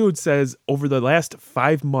this dude says over the last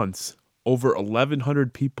 5 months, over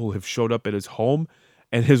 1,100 people have showed up at his home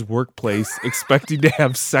and his workplace expecting to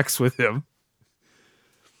have sex with him.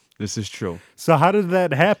 This is true. So how did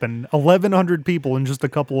that happen? 1,100 people in just a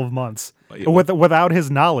couple of months without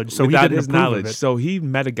his knowledge. So without he didn't his approve knowledge. of it. So he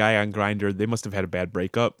met a guy on Grindr. They must have had a bad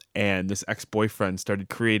breakup, and this ex-boyfriend started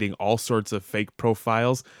creating all sorts of fake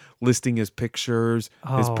profiles, listing his pictures,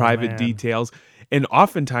 his private details, and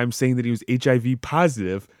oftentimes saying that he was HIV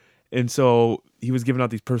positive. And so he was giving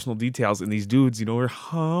out these personal details, and these dudes, were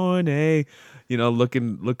honey,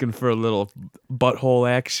 looking for a little butthole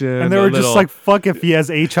action. And they were just like, fuck, if he has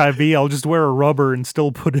HIV, I'll just wear a rubber and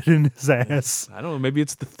still put it in his ass. I don't know. Maybe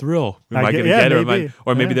it's the thrill. Am I going to get it?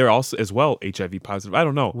 Or maybe they're also as well HIV positive. I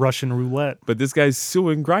don't know. Russian roulette. But this guy's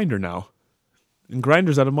suing Grindr now. And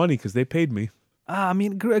Grindr's out of money because they paid me. I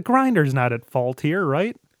mean, Grindr's not at fault here,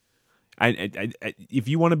 right? If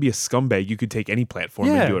you want to be a scumbag, you could take any platform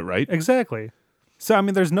and do it, right? Exactly. So, I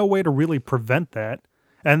mean, there's no way to really prevent that.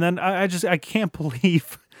 And then I can't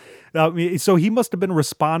believe. So he must have been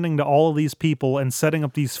responding to all of these people and setting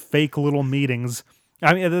up these fake little meetings.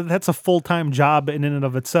 I mean, that's a full-time job in and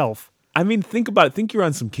of itself. I mean, think about it. Think you're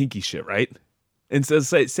on some kinky shit, right? And so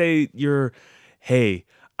say you're, hey,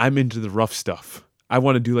 I'm into the rough stuff. I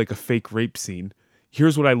want to do like a fake rape scene.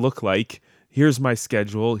 Here's what I look like. Here's my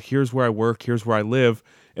schedule. Here's where I work. Here's where I live.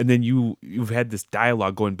 And then you've had this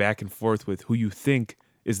dialogue going back and forth with who you think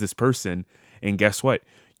is this person. And guess what?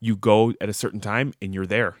 You go at a certain time and you're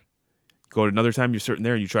there. Go at another time, you're certain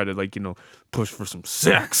there, and you try to push for some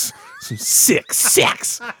sex. Some sick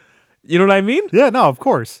sex. You know what I mean? Yeah, no, of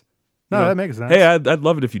course. No, that makes sense. Hey, I'd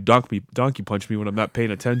love it if you donkey punch me when I'm not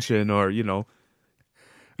paying attention, or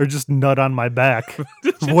or just nut on my back.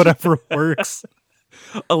 Whatever works.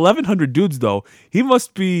 1,100 dudes though. He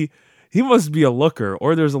must be a looker,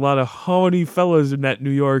 or there's a lot of horny fellas in that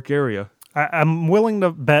New York area. I'm willing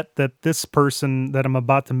to bet that this person that I'm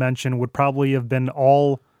about to mention would probably have been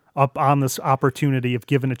all up on this opportunity if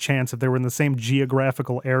given a chance if they were in the same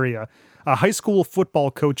geographical area. High school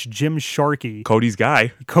football coach Jim Sharkey. Cody's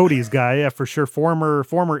guy, Yeah, for sure.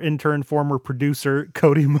 Former intern, former producer,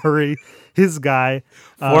 Cody Murray, his guy.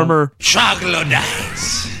 former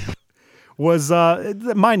Troglodytes. Was,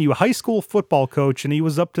 mind you, a high school football coach, and he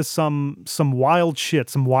was up to some wild shit,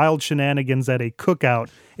 some wild shenanigans at a cookout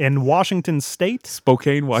in Washington State.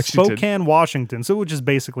 Spokane, Washington. So which is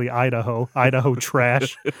basically Idaho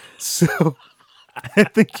trash. So I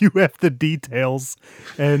think you have the details,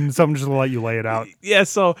 and so I'm just going to let you lay it out. Yeah,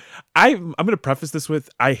 so I'm going to preface this with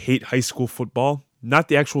I hate high school football. Not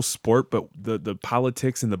the actual sport, but the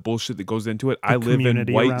politics and the bullshit that goes into it. I live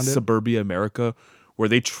in white suburbia America where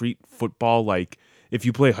they treat football like if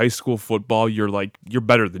you play high school football, you're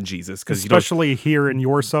better than Jesus. Especially here in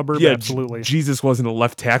your suburb, yeah, absolutely. Jesus wasn't a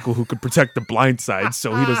left tackle who could protect the blind side,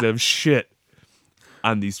 so he doesn't have shit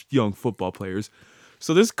on these young football players.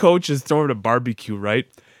 So this coach is throwing a barbecue, right?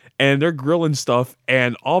 And they're grilling stuff,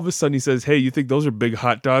 and all of a sudden he says, "Hey, you think those are big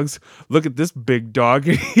hot dogs? Look at this big dog."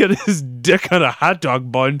 And he had his dick on a hot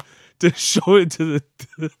dog bun to show it to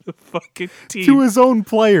the fucking team. To his own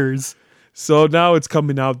players. So now it's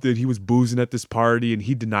coming out that he was boozing at this party, and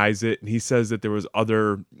he denies it, and he says that there was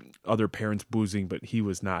other parents boozing, but he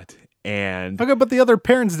was not. And okay, but the other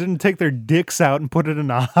parents didn't take their dicks out and put it in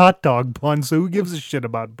a hot dog bun, so who gives a shit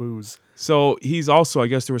about booze? So he's also, I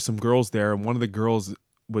guess there were some girls there, and one of the girls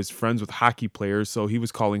was friends with hockey players, so he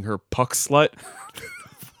was calling her Puck Slut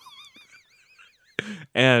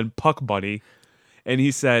and Puck Bunny. And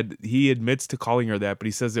he said he admits to calling her that, but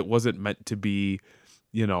he says it wasn't meant to be,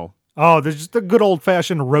 Oh, there's just a good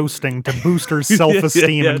old-fashioned roasting to boost her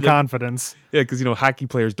self-esteem and confidence. Yeah, because, hockey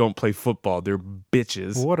players don't play football. They're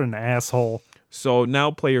bitches. What an asshole. So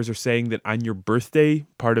now players are saying that on your birthday,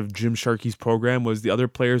 part of Jim Sharkey's program was the other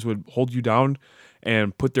players would hold you down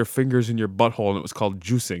and put their fingers in your butthole, and it was called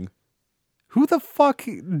juicing. Who the fuck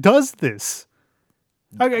does this?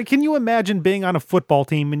 Okay, can you imagine being on a football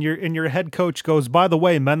team and your head coach goes, "By the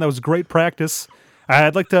way, man, that was great practice.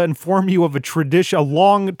 I'd like to inform you of a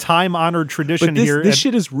long time-honored tradition here." This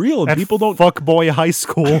shit is real, and people don't... Fuckboy High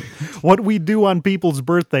School. What we do on people's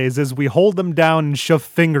birthdays is we hold them down and shove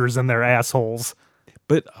fingers in their assholes.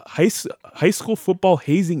 But high school football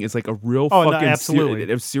hazing is like a real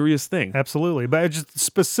serious thing. Absolutely. But just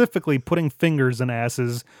specifically putting fingers in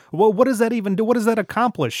asses, what does that even do? What does that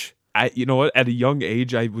accomplish? You know what? At a young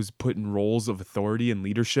age, I was put in roles of authority and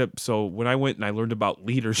leadership. So when I went and I learned about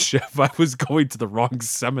leadership, I was going to the wrong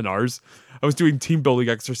seminars. I was doing team building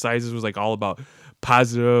exercises. It was like all about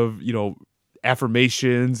positive,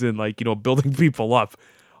 affirmations and building people up.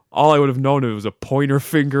 All I would have known, it was a pointer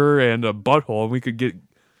finger and a butthole, and we could get...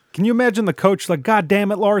 Can you imagine the coach like, "God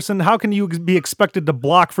damn it, Larson, how can you be expected to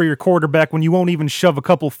block for your quarterback when you won't even shove a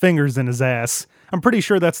couple fingers in his ass?" I'm pretty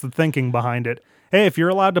sure that's the thinking behind it. Hey, if you're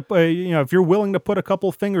allowed to, if you're willing to put a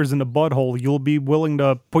couple fingers in the butthole, you'll be willing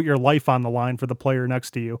to put your life on the line for the player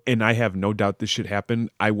next to you. And I have no doubt this shit happened.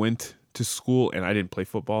 I went to school and I didn't play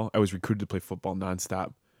football. I was recruited to play football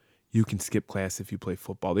nonstop. You can skip class if you play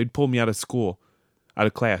football. They'd pull me out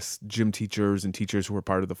of class, gym teachers and teachers who were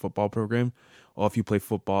part of the football program. "Oh, if you play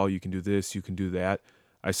football, you can do this, you can do that."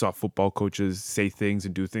 I saw football coaches say things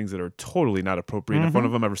and do things that are totally not appropriate. Mm-hmm. If one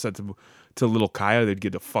of them ever said to little Kaya, they'd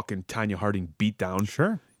get a fucking Tanya Harding beat down.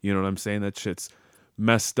 Sure. You know what I'm saying? That shit's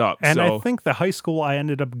messed up. And I think the high school I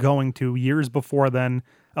ended up going to years before then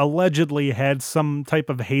allegedly had some type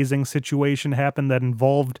of hazing situation happen that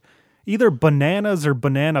involved either bananas or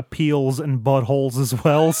banana peels and buttholes as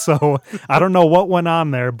well. So I don't know what went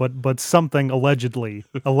on there, but something allegedly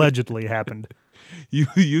happened.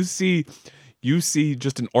 You see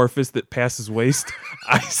just an orifice that passes waste.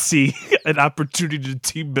 I see an opportunity to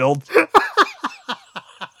team build.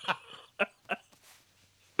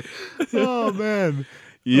 Oh, man.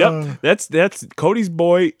 Yep. That's Cody's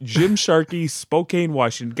boy, Jim Sharkey, Spokane,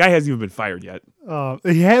 Washington. Guy hasn't even been fired yet.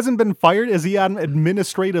 He hasn't been fired? Is he on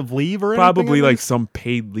administrative leave or anything? Probably like some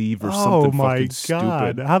paid leave or something fucking stupid. Oh,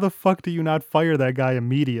 my God. How the fuck do you not fire that guy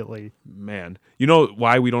immediately? Man. You know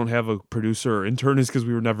why we don't have a producer or intern is because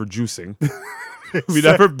we were never juicing. We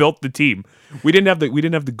never built the team. We didn't have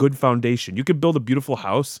the good foundation. You could build a beautiful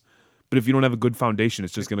house, but if you don't have a good foundation,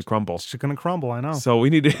 it's just going to crumble. It's just going to crumble, I know. So we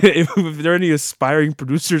need to, if there are any aspiring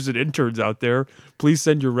producers and interns out there, please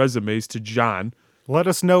send your resumes to John. Let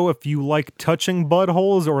us know if you like touching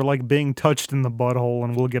buttholes or like being touched in the butthole,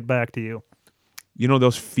 and we'll get back to you. You know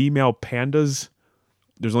those female pandas?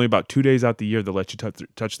 There's only about 2 days out the year that let you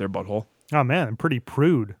touch their butthole. Oh man, I'm pretty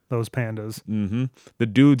prude, those pandas. Mm-hmm. The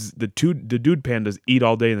dude pandas eat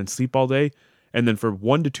all day and then sleep all day. And then for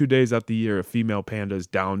 1 to 2 days out the year, a female panda is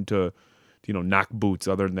down to, knock boots.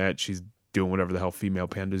 Other than that, she's doing whatever the hell female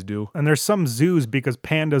pandas do. And there's some zoos, because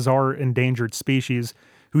pandas are endangered species,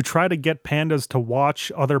 who try to get pandas to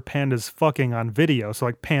watch other pandas fucking on video. So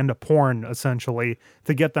like panda porn, essentially,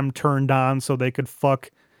 to get them turned on so they could fuck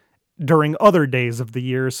during other days of the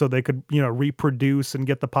year, so they could, reproduce and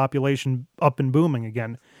get the population up and booming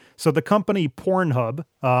again. So the company Pornhub,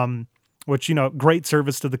 which, great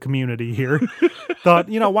service to the community here, thought,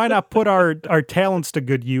 why not put our talents to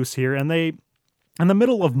good use here? And they, in the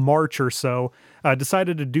middle of March or so,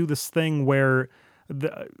 decided to do this thing where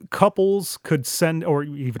the couples could send, or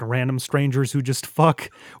even random strangers who just fuck,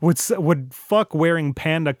 would fuck wearing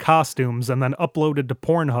panda costumes and then upload it to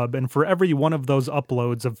Pornhub. And for every one of those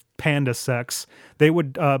uploads of panda sex,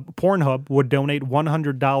 Pornhub would donate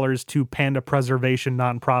 $100 to panda preservation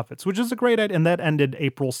nonprofits, which is a great idea. And that ended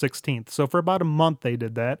April 16th. So for about a month they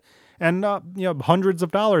did that. And, hundreds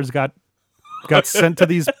of dollars got sent to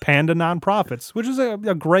these panda nonprofits, which is a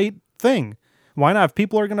great thing. Why not? If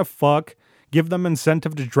people are going to fuck, give them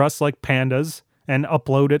incentive to dress like pandas and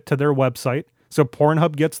upload it to their website. So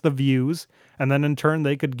Pornhub gets the views, and then in turn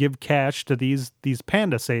they could give cash to these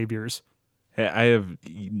panda saviors. Hey, I have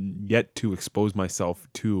yet to expose myself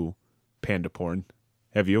to panda porn.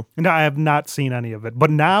 Have you? And I have not seen any of it. But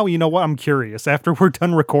now, you know what? I'm curious. After we're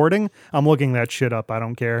done recording, I'm looking that shit up. I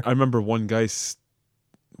don't care. I remember one guy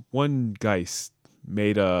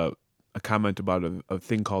made a comment about a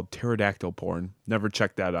thing called pterodactyl porn. Never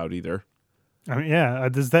checked that out either. I mean, yeah.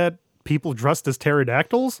 Does that people dressed as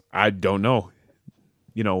pterodactyls? I don't know.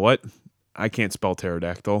 You know what? I can't spell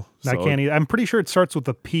pterodactyl. I can't either. I'm pretty sure it starts with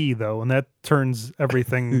a P, though, and that turns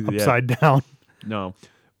everything upside down. No.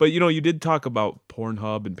 But, you did talk about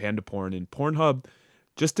Pornhub and panda porn, and Pornhub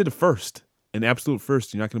just did an absolute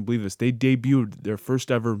first. You're not going to believe this. They debuted their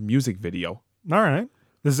first ever music video. All right.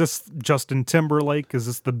 Is this Justin Timberlake? Is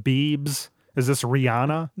this the Biebs? Is this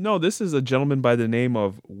Rihanna? No, this is a gentleman by the name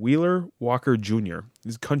of Wheeler Walker Jr.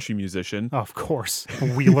 He's a country musician. Oh, of course.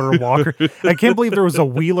 Wheeler Walker. I can't believe there was a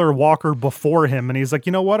Wheeler Walker before him. And he's like,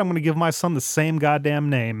 you know what? I'm going to give my son the same goddamn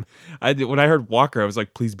name. When I heard Walker, I was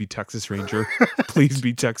like, please be Texas Ranger. Please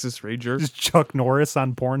be Texas Ranger. Just Chuck Norris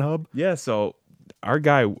on Pornhub. Yeah, so our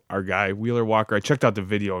guy, Wheeler Walker, I checked out the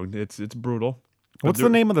video. It's brutal. What's the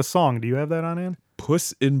name of the song? Do you have that on hand?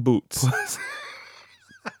 Puss in Boots.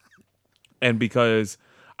 And because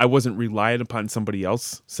I wasn't relying upon somebody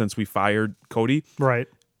else since we fired Cody, right?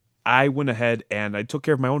 I went ahead and I took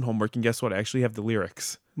care of my own homework, and guess what? I actually have the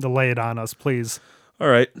lyrics. Lay it on us, please. All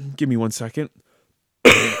right, give me 1 second.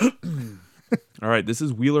 All right, this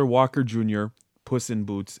is Wheeler Walker Jr., Puss in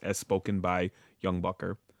Boots, as spoken by Young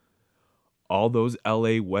Bucker. All those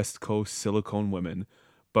LA West Coast silicone women,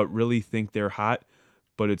 but really think they're hot,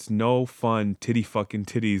 but it's no fun titty fucking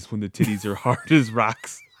titties when the titties are hard as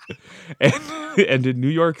rocks. And in New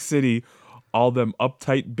York City, all them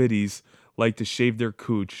uptight biddies like to shave their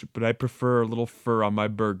cooch, but I prefer a little fur on my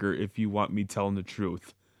burger if you want me telling the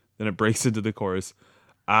truth. Then it breaks into the chorus.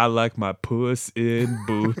 I like my puss in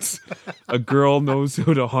boots. A girl knows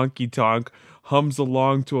who to honky tonk, hums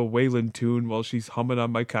along to a Waylon tune while she's humming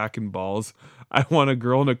on my cock and balls. I want a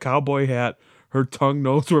girl in a cowboy hat. Her tongue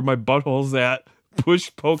knows where my butthole's at.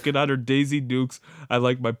 Push poking on her Daisy Dukes. I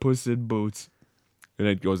like my puss in boots. And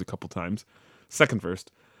it goes a couple times. Second verse.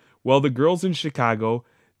 Well, the girls in Chicago,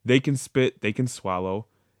 they can spit, they can swallow.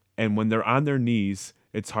 And when they're on their knees,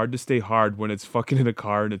 it's hard to stay hard when it's fucking in a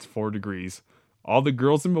car and it's 4 degrees. All the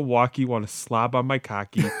girls in Milwaukee want to slob on my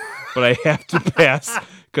cocky, but I have to pass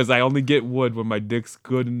because I only get wood when my dick's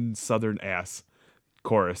good in southern ass.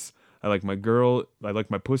 Chorus. I like my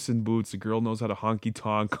puss in boots. The girl knows how to honky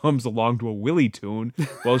tonk, comes along to a Willie tune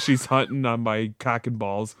while she's hunting on my cock and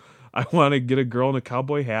balls. I want to get a girl in a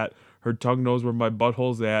cowboy hat. Her tongue knows where my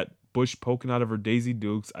butthole's at. Bush poking out of her Daisy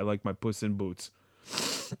Dukes. I like my puss in boots.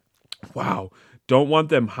 Wow. Don't want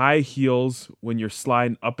them high heels when you're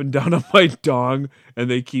sliding up and down on my dong and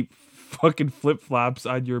they keep fucking flip-flops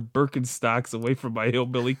on your Birkenstocks away from my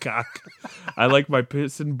hillbilly cock. I like my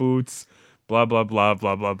puss in boots. Blah, blah, blah,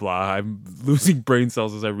 blah, blah, blah. I'm losing brain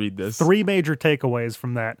cells as I read this. 3 major takeaways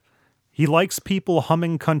from that. He likes people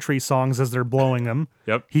humming country songs as they're blowing them.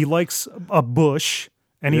 Yep. He likes a bush,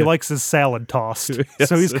 and he likes his salad tossed. Yes.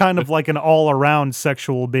 So he's kind of like an all-around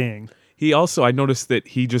sexual being. He also, I noticed that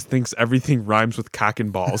he just thinks everything rhymes with cock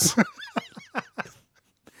and balls.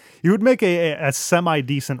 He would make a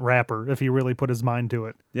semi-decent rapper if he really put his mind to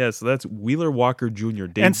it. Yeah, so that's Wheeler Walker Jr.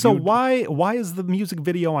 And so why is the music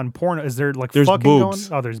video on porn? Is there like There's fucking boobs.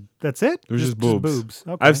 going? Oh, that's it? There's just boobs.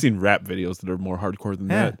 Okay. I've seen rap videos that are more hardcore than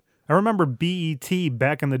Yeah. that. I remember BET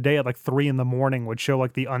back in the day at like 3 a.m. would show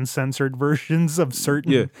like the uncensored versions of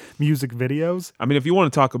certain music videos. I mean, if you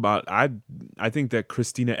want to talk about, I think that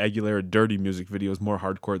Christina Aguilera Dirty music video is more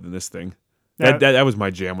hardcore than this thing. That was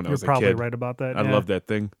my jam when I was a kid. You're probably right about that. I love that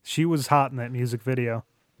thing. She was hot in that music video.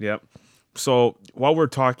 Yep. So while we're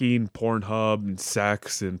talking Pornhub and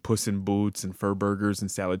sex and Puss in Boots and fur burgers and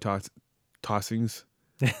salad tossings.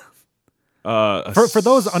 For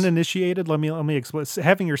those uninitiated, let me explain.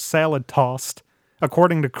 Having your salad tossed,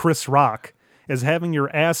 according to Chris Rock, is having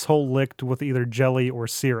your asshole licked with either jelly or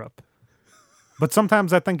syrup. But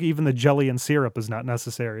sometimes I think even the jelly and syrup is not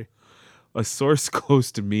necessary. A source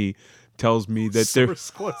close to me tells me that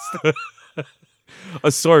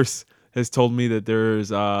a source has told me that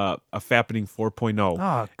there's a Fappening 4.0.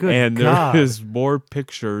 Oh, good and God. there is more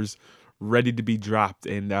pictures ready to be dropped.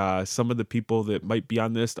 And some of the people that might be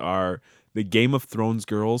on this are the Game of Thrones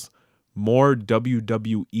girls, more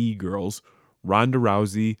WWE girls, Ronda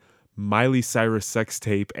Rousey, Miley Cyrus sex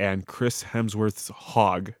tape, and Chris Hemsworth's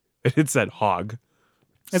hog. It said hog.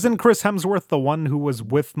 Isn't Chris Hemsworth the one who was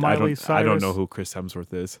with Miley Cyrus? I don't know who Chris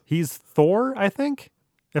Hemsworth is. He's Thor, I think,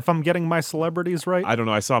 if I'm getting my celebrities right. I don't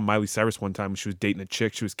know. I saw Miley Cyrus one time when she was dating a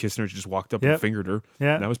chick. She was kissing her. She just walked up and fingered her.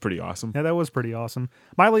 Yeah. And that was pretty awesome. Yeah, that was pretty awesome.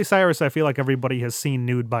 Miley Cyrus, I feel like everybody has seen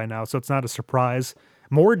nude by now, so it's not a surprise.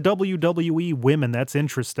 More WWE women, that's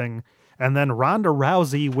interesting. And then Ronda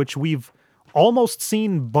Rousey, which we've almost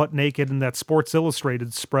seen butt naked in that Sports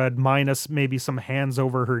Illustrated spread, minus maybe some hands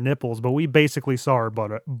over her nipples, but we basically saw her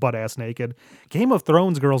butt ass naked. Game of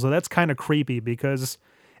Thrones girls, that's kind of creepy because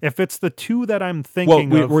if it's the two that I'm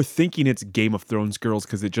thinking of... we're thinking it's Game of Thrones girls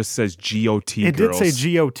because it just says GOT It girls. did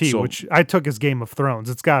say GOT, which I took as Game of Thrones.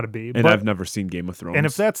 It's got to be. And I've never seen Game of Thrones. And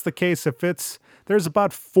if that's the case, there's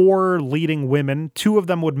about 4 leading women. 2 of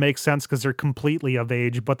them would make sense because they're completely of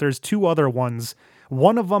age, but there's 2 other ones.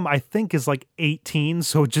 One of them, I think, is like 18,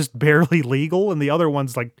 so just barely legal, and the other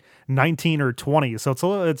one's like 19 or 20.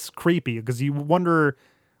 So it's creepy because you wonder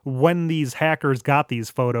when these hackers got these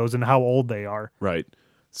photos and how old they are. Right.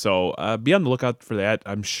 So be on the lookout for that,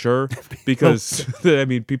 I'm sure, because, I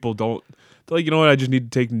mean, people don't... They're like, you know what, I just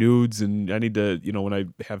need to take nudes, and I need to, when I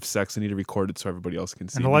have sex, I need to record it so everybody else can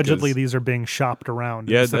see. And allegedly these are being shopped around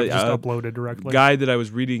instead of just uploaded directly. Guy that I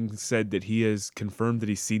was reading said that he has confirmed that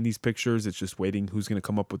he's seen these pictures. It's just waiting who's going to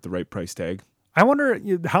come up with the right price tag. I wonder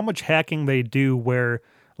how much hacking they do where,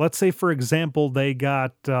 let's say, for example, they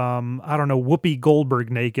got, Whoopi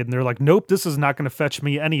Goldberg naked, and they're like, nope, this is not going to fetch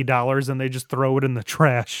me any dollars, and they just throw it in the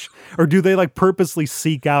trash. Or do they, like, purposely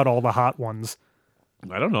seek out all the hot ones?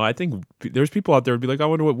 I don't know. I think there's people out there who'd be like, I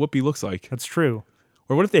wonder what Whoopi looks like. That's true.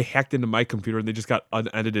 Or what if they hacked into my computer and they just got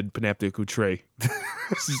unedited Panaptic Outre?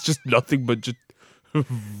 This is just nothing but just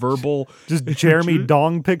verbal. Just Jeremy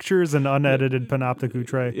Dong pictures and unedited Panoptic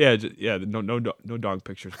Outre. Yeah, no dong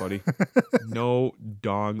pictures, buddy. No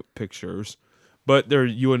dong pictures. But they're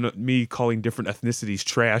you and me calling different ethnicities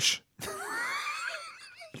trash.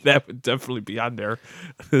 That would definitely be on there.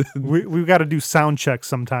 We've got to do sound checks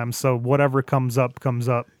sometimes, so whatever comes up, comes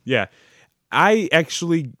up. Yeah. I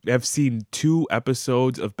actually have seen 2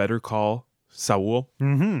 episodes of Better Call Saul.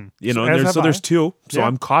 Mm-hmm. There's 2. So yeah.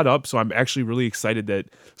 I'm caught up. So I'm actually really excited that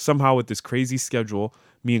somehow with this crazy schedule,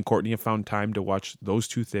 me and Courtney have found time to watch those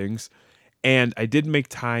 2 things. And I did make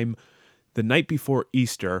time the night before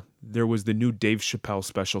Easter. There was the new Dave Chappelle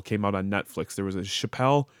special came out on Netflix. There was a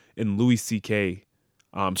Chappelle and Louis C.K.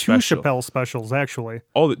 Two special. Chappelle specials, actually.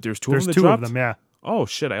 Oh, there's 2 There's of them that 2 dropped? of them, yeah. Oh,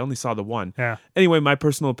 shit, I only saw the one. Yeah. Anyway, my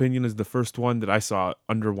personal opinion is the first one that I saw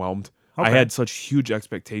underwhelmed. Okay. I had such huge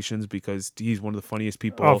expectations because he's one of the funniest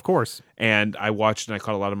people. Oh, of course. And I watched and I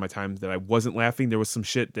caught a lot of my time that I wasn't laughing. There was some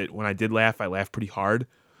shit that when I did laugh, I laughed pretty hard.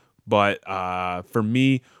 But for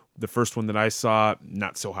me, the first one that I saw,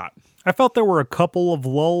 not so hot. I felt there were a couple of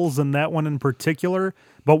lulls in that one in particular,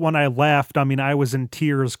 but when I laughed, I mean, I was in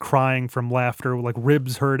tears crying from laughter, like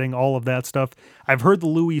ribs hurting, all of that stuff. I've heard the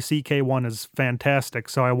Louis C.K. one is fantastic,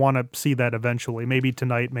 so I want to see that eventually. Maybe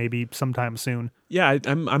tonight, maybe sometime soon. Yeah,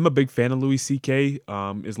 I'm a big fan of Louis C.K.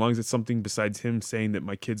 As long as it's something besides him saying that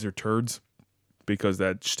my kids are turds, because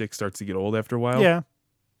that shtick starts to get old after a while. Yeah.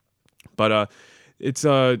 But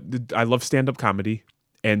I love stand-up comedy.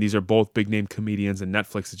 And these are both big name comedians, and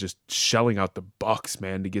Netflix is just shelling out the bucks,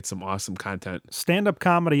 man, to get some awesome content. Stand-up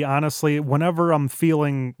comedy, honestly, whenever I'm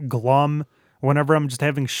feeling glum, whenever I'm just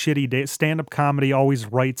having shitty days, stand-up comedy always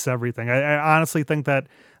writes everything. I honestly think that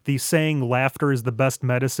the saying laughter is the best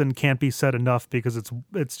medicine can't be said enough because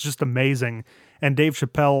it's just amazing. And Dave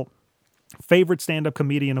Chappelle, favorite stand-up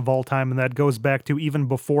comedian of all time, and that goes back to even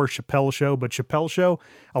before Chappelle Show. But Chappelle Show,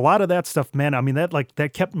 a lot of that stuff, man, I mean,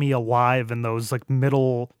 that kept me alive in those like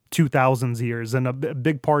middle 2000s years. And a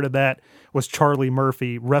big part of that was Charlie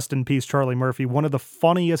Murphy. Rest in peace, Charlie Murphy. One of the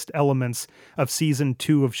funniest elements of season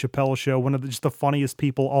 2 of Chappelle Show, one of just the funniest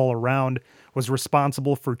people all around, was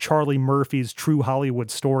responsible for Charlie Murphy's True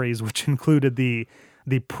Hollywood Stories, which included the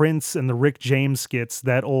Prince and the Rick James skits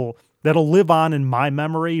that'll live on in my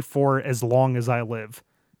memory for as long as I live.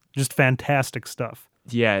 Just fantastic stuff.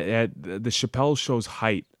 Yeah, at the Chappelle Show's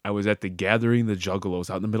height, I was at the Gathering the Juggalos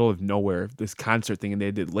out in the middle of nowhere, this concert thing, and they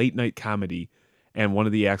did late night comedy, and one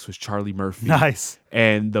of the acts was Charlie Murphy. Nice.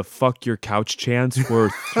 And the fuck your couch chants were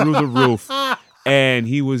through the roof. And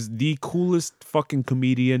he was the coolest fucking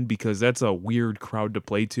comedian because that's a weird crowd to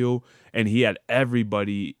play to. And he had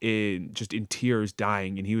everybody in tears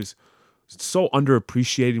dying, and he was so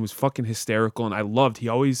underappreciated. He was fucking hysterical, and I loved. He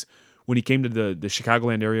always, when he came to the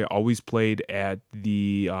Chicagoland area, always played at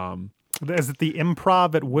the is it the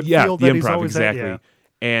Improv at Woodfield? Yeah, the that he's Improv, always exactly. At? Yeah.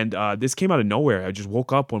 And this came out of nowhere. I just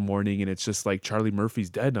woke up one morning and it's just like Charlie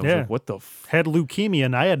Murphy's dead. And I was like, what the had leukemia,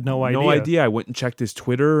 and I had no idea. No idea. I went and checked his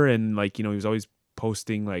Twitter, and like, you know, he was always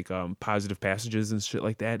posting like positive passages and shit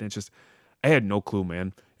like that. And it's just, I had no clue,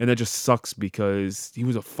 man. And that just sucks because he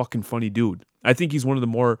was a fucking funny dude. I think he's one of the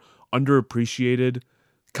more underappreciated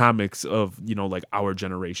comics of, you know, like our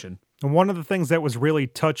generation. And one of the things that was really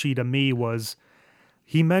touchy to me was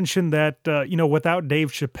he mentioned that, you know, without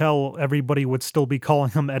Dave Chappelle, everybody would still be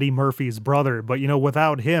calling him Eddie Murphy's brother. But, you know,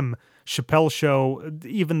 without him, Chappelle Show,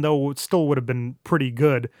 even though it still would have been pretty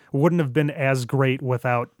good, wouldn't have been as great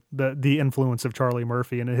without the influence of Charlie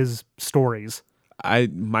Murphy and his stories.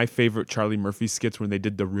 My favorite Charlie Murphy skits when they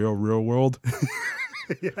did the real world.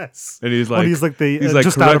 Yes. And he's like, he's like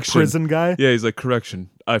just out of prison guy. Yeah, he's like, correction,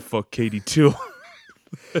 I fuck Katie too.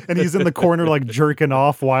 And he's in the corner like jerking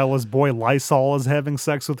off while his boy Lysol is having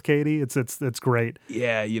sex with Katie. It's great.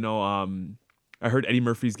 Yeah, you know, I heard Eddie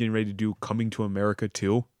Murphy's getting ready to do Coming to America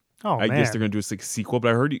too. Oh, I man. guess they're going to do a sequel, but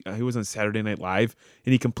I heard he was on Saturday Night Live,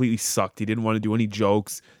 and he completely sucked. He didn't want to do any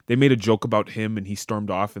jokes. They made a joke about him, and he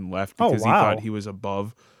stormed off and left because he thought he was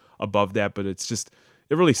above that, but it's just,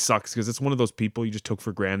 it really sucks because it's one of those people you just took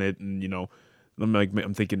for granted, and, you know,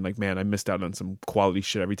 I'm thinking, like, man, I missed out on some quality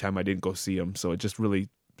shit every time I didn't go see him, so it just really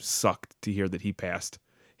sucked to hear that he passed.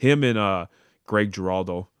 Him and Greg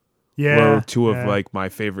Giraldo. Yeah, were two of like my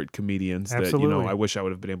favorite comedians. Absolutely. That, you know, I wish I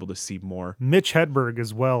would have been able to see more. Mitch Hedberg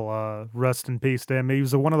as well. Rest in peace to him. He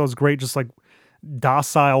was one of those great, just like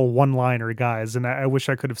docile one-liner guys, and I wish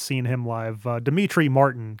I could have seen him live. Dimitri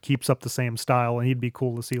Martin keeps up the same style, and he'd be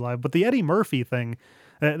cool to see live. But the Eddie Murphy thing,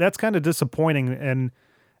 that's kind of disappointing. And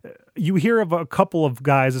you hear of a couple of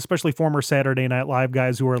guys, especially former Saturday Night Live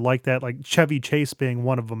guys, who are like that, like Chevy Chase being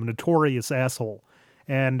one of them, notorious asshole.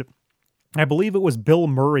 And I believe it was Bill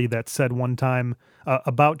Murray that said one time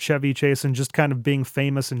about Chevy Chase and just kind of being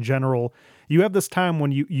famous in general. You have this time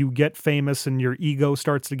when you get famous and your ego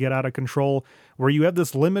starts to get out of control, where you have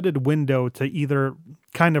this limited window to either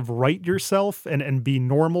kind of right yourself and be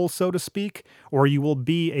normal, so to speak, or you will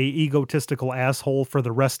be a egotistical asshole for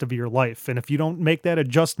the rest of your life. And if you don't make that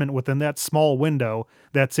adjustment within that small window,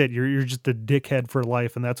 that's it. You're just a dickhead for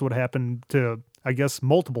life. And that's what happened to, I guess,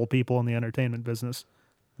 multiple people in the entertainment business.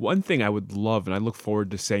 One thing I would love, and I look forward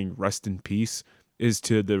to saying rest in peace, is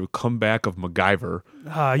to the comeback of MacGyver.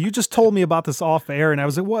 You just told me about this off air, and I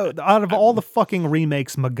was like, what? Out of all the fucking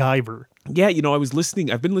remakes, MacGyver. Yeah, you know,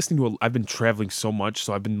 I've been traveling so much,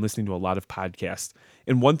 so I've been listening to a lot of podcasts.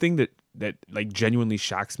 And one thing that like genuinely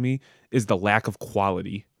shocks me is the lack of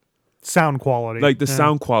quality. Sound quality. Like the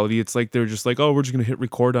sound quality, it's like they're just like, oh, we're just going to hit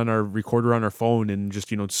record on our recorder on our phone and just,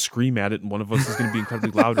 you know, scream at it, and one of us is going to be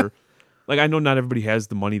incredibly louder. Like, I know not everybody has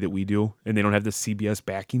the money that we do, and they don't have the CBS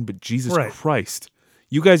backing, but Jesus Christ.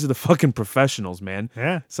 You guys are the fucking professionals, man.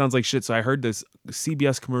 Yeah. Sounds like shit. So I heard this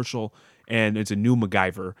CBS commercial, and it's a new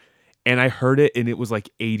MacGyver. And I heard it, and it was like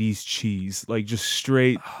 80s cheese. Like, just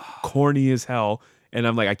straight corny as hell. And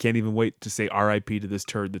I'm like, I can't even wait to say RIP to this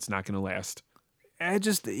turd that's not going to last.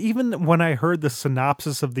 Even when I heard the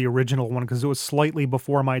synopsis of the original one, because it was slightly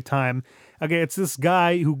before my time, okay, it's this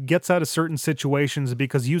guy who gets out of certain situations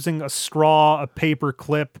because using a straw, a paper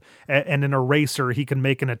clip, and an eraser, he can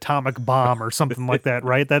make an atomic bomb or something like that,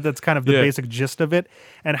 right? That's kind of the basic gist of it.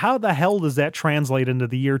 And how the hell does that translate into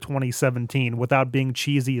the year 2017 without being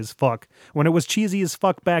cheesy as fuck, when it was cheesy as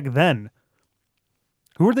fuck back then?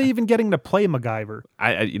 Who are they even getting to play MacGyver?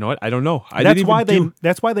 I you know what? I don't know. That's why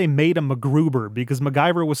they made him MacGruber, because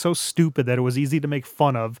MacGyver was so stupid that it was easy to make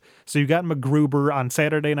fun of. So you got MacGruber on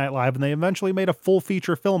Saturday Night Live, and they eventually made a full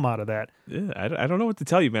feature film out of that. Yeah, I don't know what to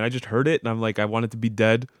tell you, man. I just heard it, and I'm like, I want it to be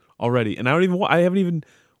dead already. And I haven't even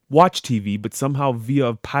watched TV, but somehow via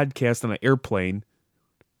a podcast on an airplane,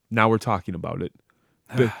 now we're talking about it.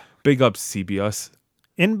 Big ups, CBS.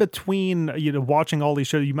 In between, watching all these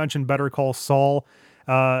shows, you mentioned Better Call Saul.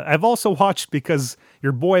 I've also watched, because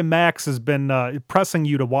your boy Max has been pressing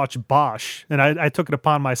you to watch Bosch, and I took it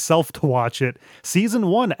upon myself to watch it. Season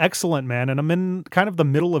 1, excellent, man, and I'm in kind of the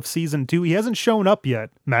middle of Season 2. He hasn't shown up yet,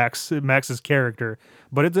 Max's character,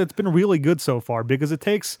 but it's been really good so far, because it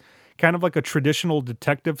takes kind of like a traditional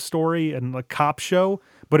detective story and a cop show,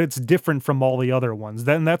 but it's different from all the other ones.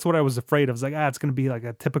 Then that's what I was afraid of. I was like, it's going to be like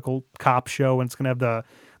a typical cop show, and it's going to have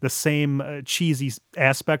the same cheesy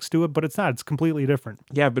aspects to it, but it's not. It's completely different.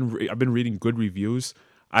 Yeah, I've been reading good reviews.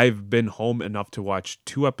 I've been home enough to watch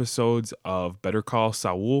 2 episodes of Better Call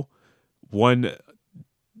Saul, one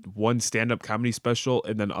stand-up comedy special,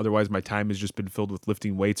 and then otherwise my time has just been filled with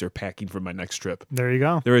lifting weights or packing for my next trip. There you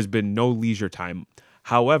go. There has been no leisure time.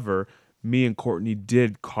 However, me and Courtney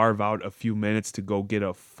did carve out a few minutes to go get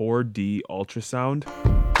a 4D ultrasound.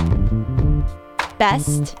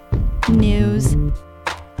 Best news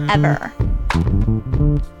ever.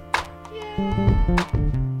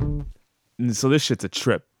 And so this shit's a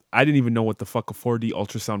trip. I didn't even know what the fuck a 4D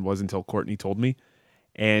ultrasound was until Courtney told me.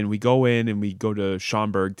 And we go in and we go to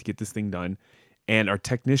Schaumburg to get this thing done. And our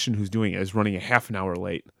technician who's doing it is running a half an hour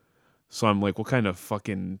late. So I'm like, what kind of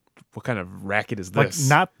racket is this? Like,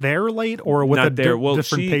 not there late, or with not a there. Well,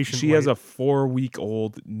 different patient? She has a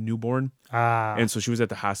 4-week-old newborn. And so she was at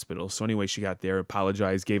the hospital. So anyway, she got there,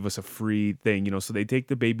 apologized, gave us a free thing, so they take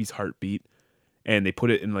the baby's heartbeat and they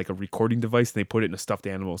put it in like a recording device, and they put it in a stuffed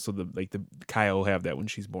animal. So the Kaya will have that when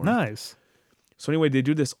she's born. Nice. So anyway, they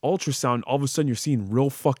do this ultrasound. All of a sudden you're seeing real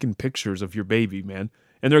fucking pictures of your baby, man.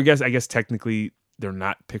 And I guess technically they're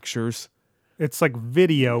not pictures. It's like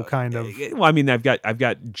video, kind of. Well, I mean, I've got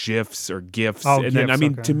GIFs or GIFs, and then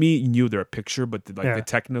GIFs, to me, they're a picture, but the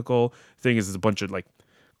technical thing is a bunch of like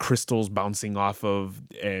crystals bouncing off of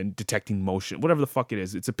and detecting motion, whatever the fuck it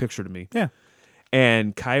is. It's a picture to me. Yeah.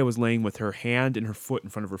 And Kaya was laying with her hand and her foot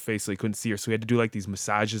in front of her face, so he couldn't see her. So we had to do like these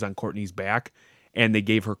massages on Courtney's back, and they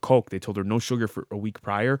gave her Coke. They told her no sugar for a week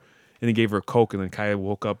prior, and they gave her Coke, and then Kaya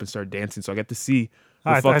woke up and started dancing. So I got to see.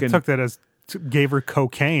 I took that as gave her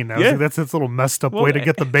cocaine. I was like, that's a little messed up way to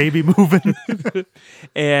get the baby moving.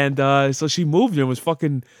 And so she moved, and it was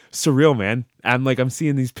fucking surreal, man. I'm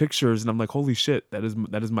seeing these pictures, and I'm like, holy shit, that is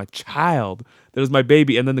my child. That is my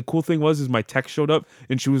baby. And then the cool thing was my tech showed up,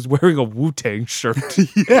 and she was wearing a Wu-Tang shirt.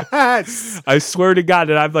 Yes. I swear to God.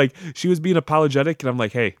 And I'm like, she was being apologetic, and I'm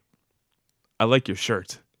like, hey, I like your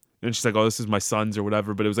shirt. And she's like, oh, this is my son's or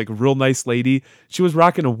whatever. But it was like a real nice lady. She was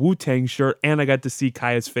rocking a Wu-Tang shirt, and I got to see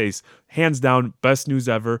Kaya's face. Hands down, best news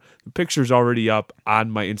ever. The picture's already up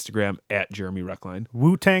on my Instagram at Jeremy Reckline.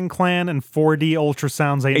 Wu-Tang Clan and 4D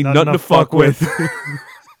ultrasounds ain't nothing to fuck with.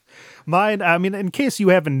 Mine, I mean, in case you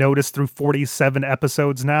haven't noticed through 47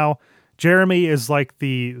 episodes now, Jeremy is like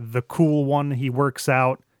the cool one. He works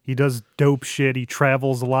out. He does dope shit. He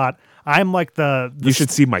travels a lot. I'm like the you should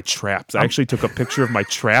see my traps. I actually took a picture of my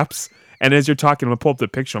traps. And as you're talking, I'm going to pull up the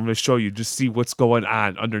picture. I'm going to show you, just see what's going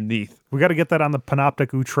on underneath. We got to get that on the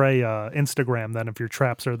Panoptic Outre Instagram then, if your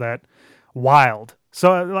traps are that wild.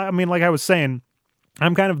 So, I mean, like I was saying,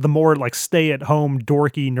 I'm kind of the more like stay-at-home,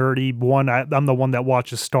 dorky, nerdy one. I'm the one that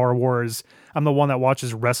watches Star Wars. I'm the one that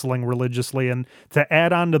watches wrestling religiously. And to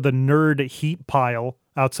add on to the nerd heat pile,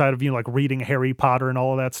 outside of, like reading Harry Potter and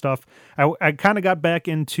all of that stuff, I kind of got back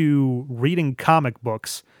into reading comic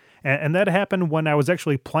books. And that happened when I was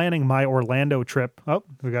actually planning my Orlando trip. Oh,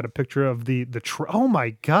 we got a picture of oh my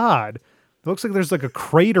God. It looks like there's like a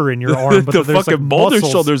crater in your arm, but the there's fucking like boulder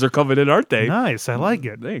muscles. shoulders are coming in, aren't they? Nice. I like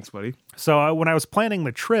it. Thanks, buddy. So when I was planning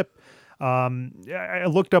the trip, I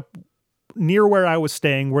looked up near where I was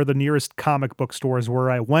staying, where the nearest comic book stores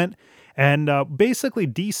were. I went, and basically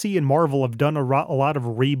DC and Marvel have done a lot of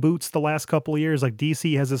reboots the last couple of years. Like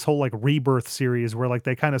DC has this whole like rebirth series where like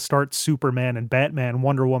they kind of start Superman and Batman,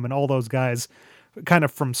 Wonder Woman, all those guys kind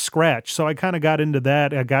of from scratch. So I kind of got into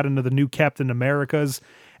that. I got into the new Captain Americas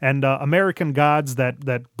and American Gods,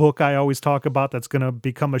 that book I always talk about that's going to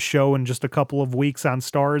become a show in just a couple of weeks on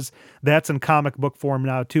Stars. That's in comic book form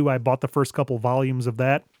now too. I bought the first couple volumes of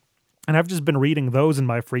that. And I've just been reading those in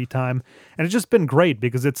my free time, and it's just been great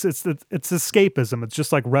because it's escapism. It's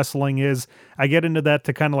just like wrestling is. I get into that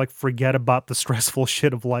to kind of like forget about the stressful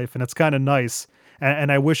shit of life, and it's kind of nice.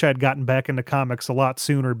 And I wish I had gotten back into comics a lot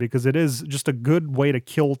sooner because it is just a good way to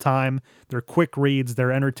kill time. They're quick reads,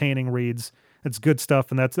 they're entertaining reads. It's good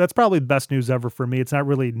stuff, and that's probably the best news ever for me. It's not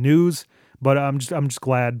really news, but I'm just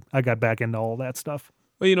glad I got back into all that stuff.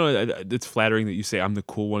 Well, it's flattering that you say I'm the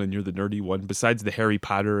cool one and you're the nerdy one. Besides the Harry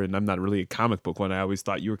Potter, and I'm not really a comic book one, I always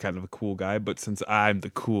thought you were kind of a cool guy. But since I'm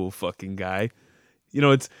the cool fucking guy, I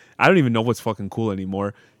don't even know what's fucking cool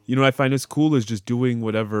anymore. What I find is cool is just doing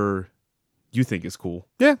whatever you think is cool.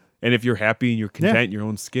 Yeah. And if you're happy and you're content in your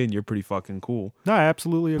own skin, you're pretty fucking cool. No, I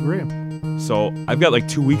absolutely agree. So I've got like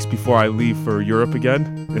 2 weeks before I leave for Europe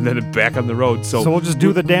again, and then back on the road. So we'll just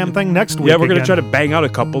do the damn thing next week. Yeah, we're going to try to bang out a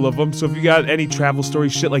couple of them. So if you got any travel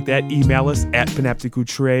stories, shit like that, email us at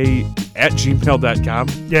panopticoutre@gmail.com.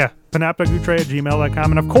 Yeah.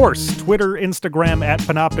 panopticoutre@gmail.com, and of course, Twitter, Instagram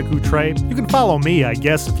 @panopticoutre. You can follow me, I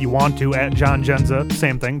guess, if you want to, @JohnGenza.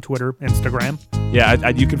 Same thing, Twitter, Instagram. Yeah,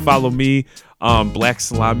 you can follow me, Black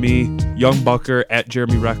Salami, Young Bucker,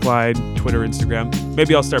 @Jeremy Reckline, Twitter, Instagram.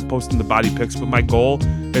 Maybe I'll start posting the body pics, but my goal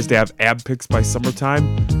is to have ab pics by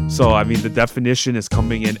summertime. So, I mean, the definition is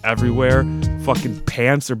coming in everywhere. Fucking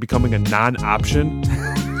pants are becoming a non-option.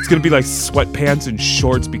 It's going to be like sweatpants and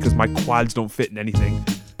shorts because my quads don't fit in anything.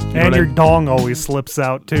 And your dong always slips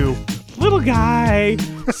out, too. Little guy.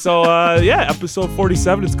 So, episode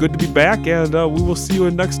 47. It's good to be back, and we will see you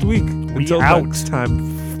in next week. Until out. next time,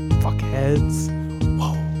 fuckheads.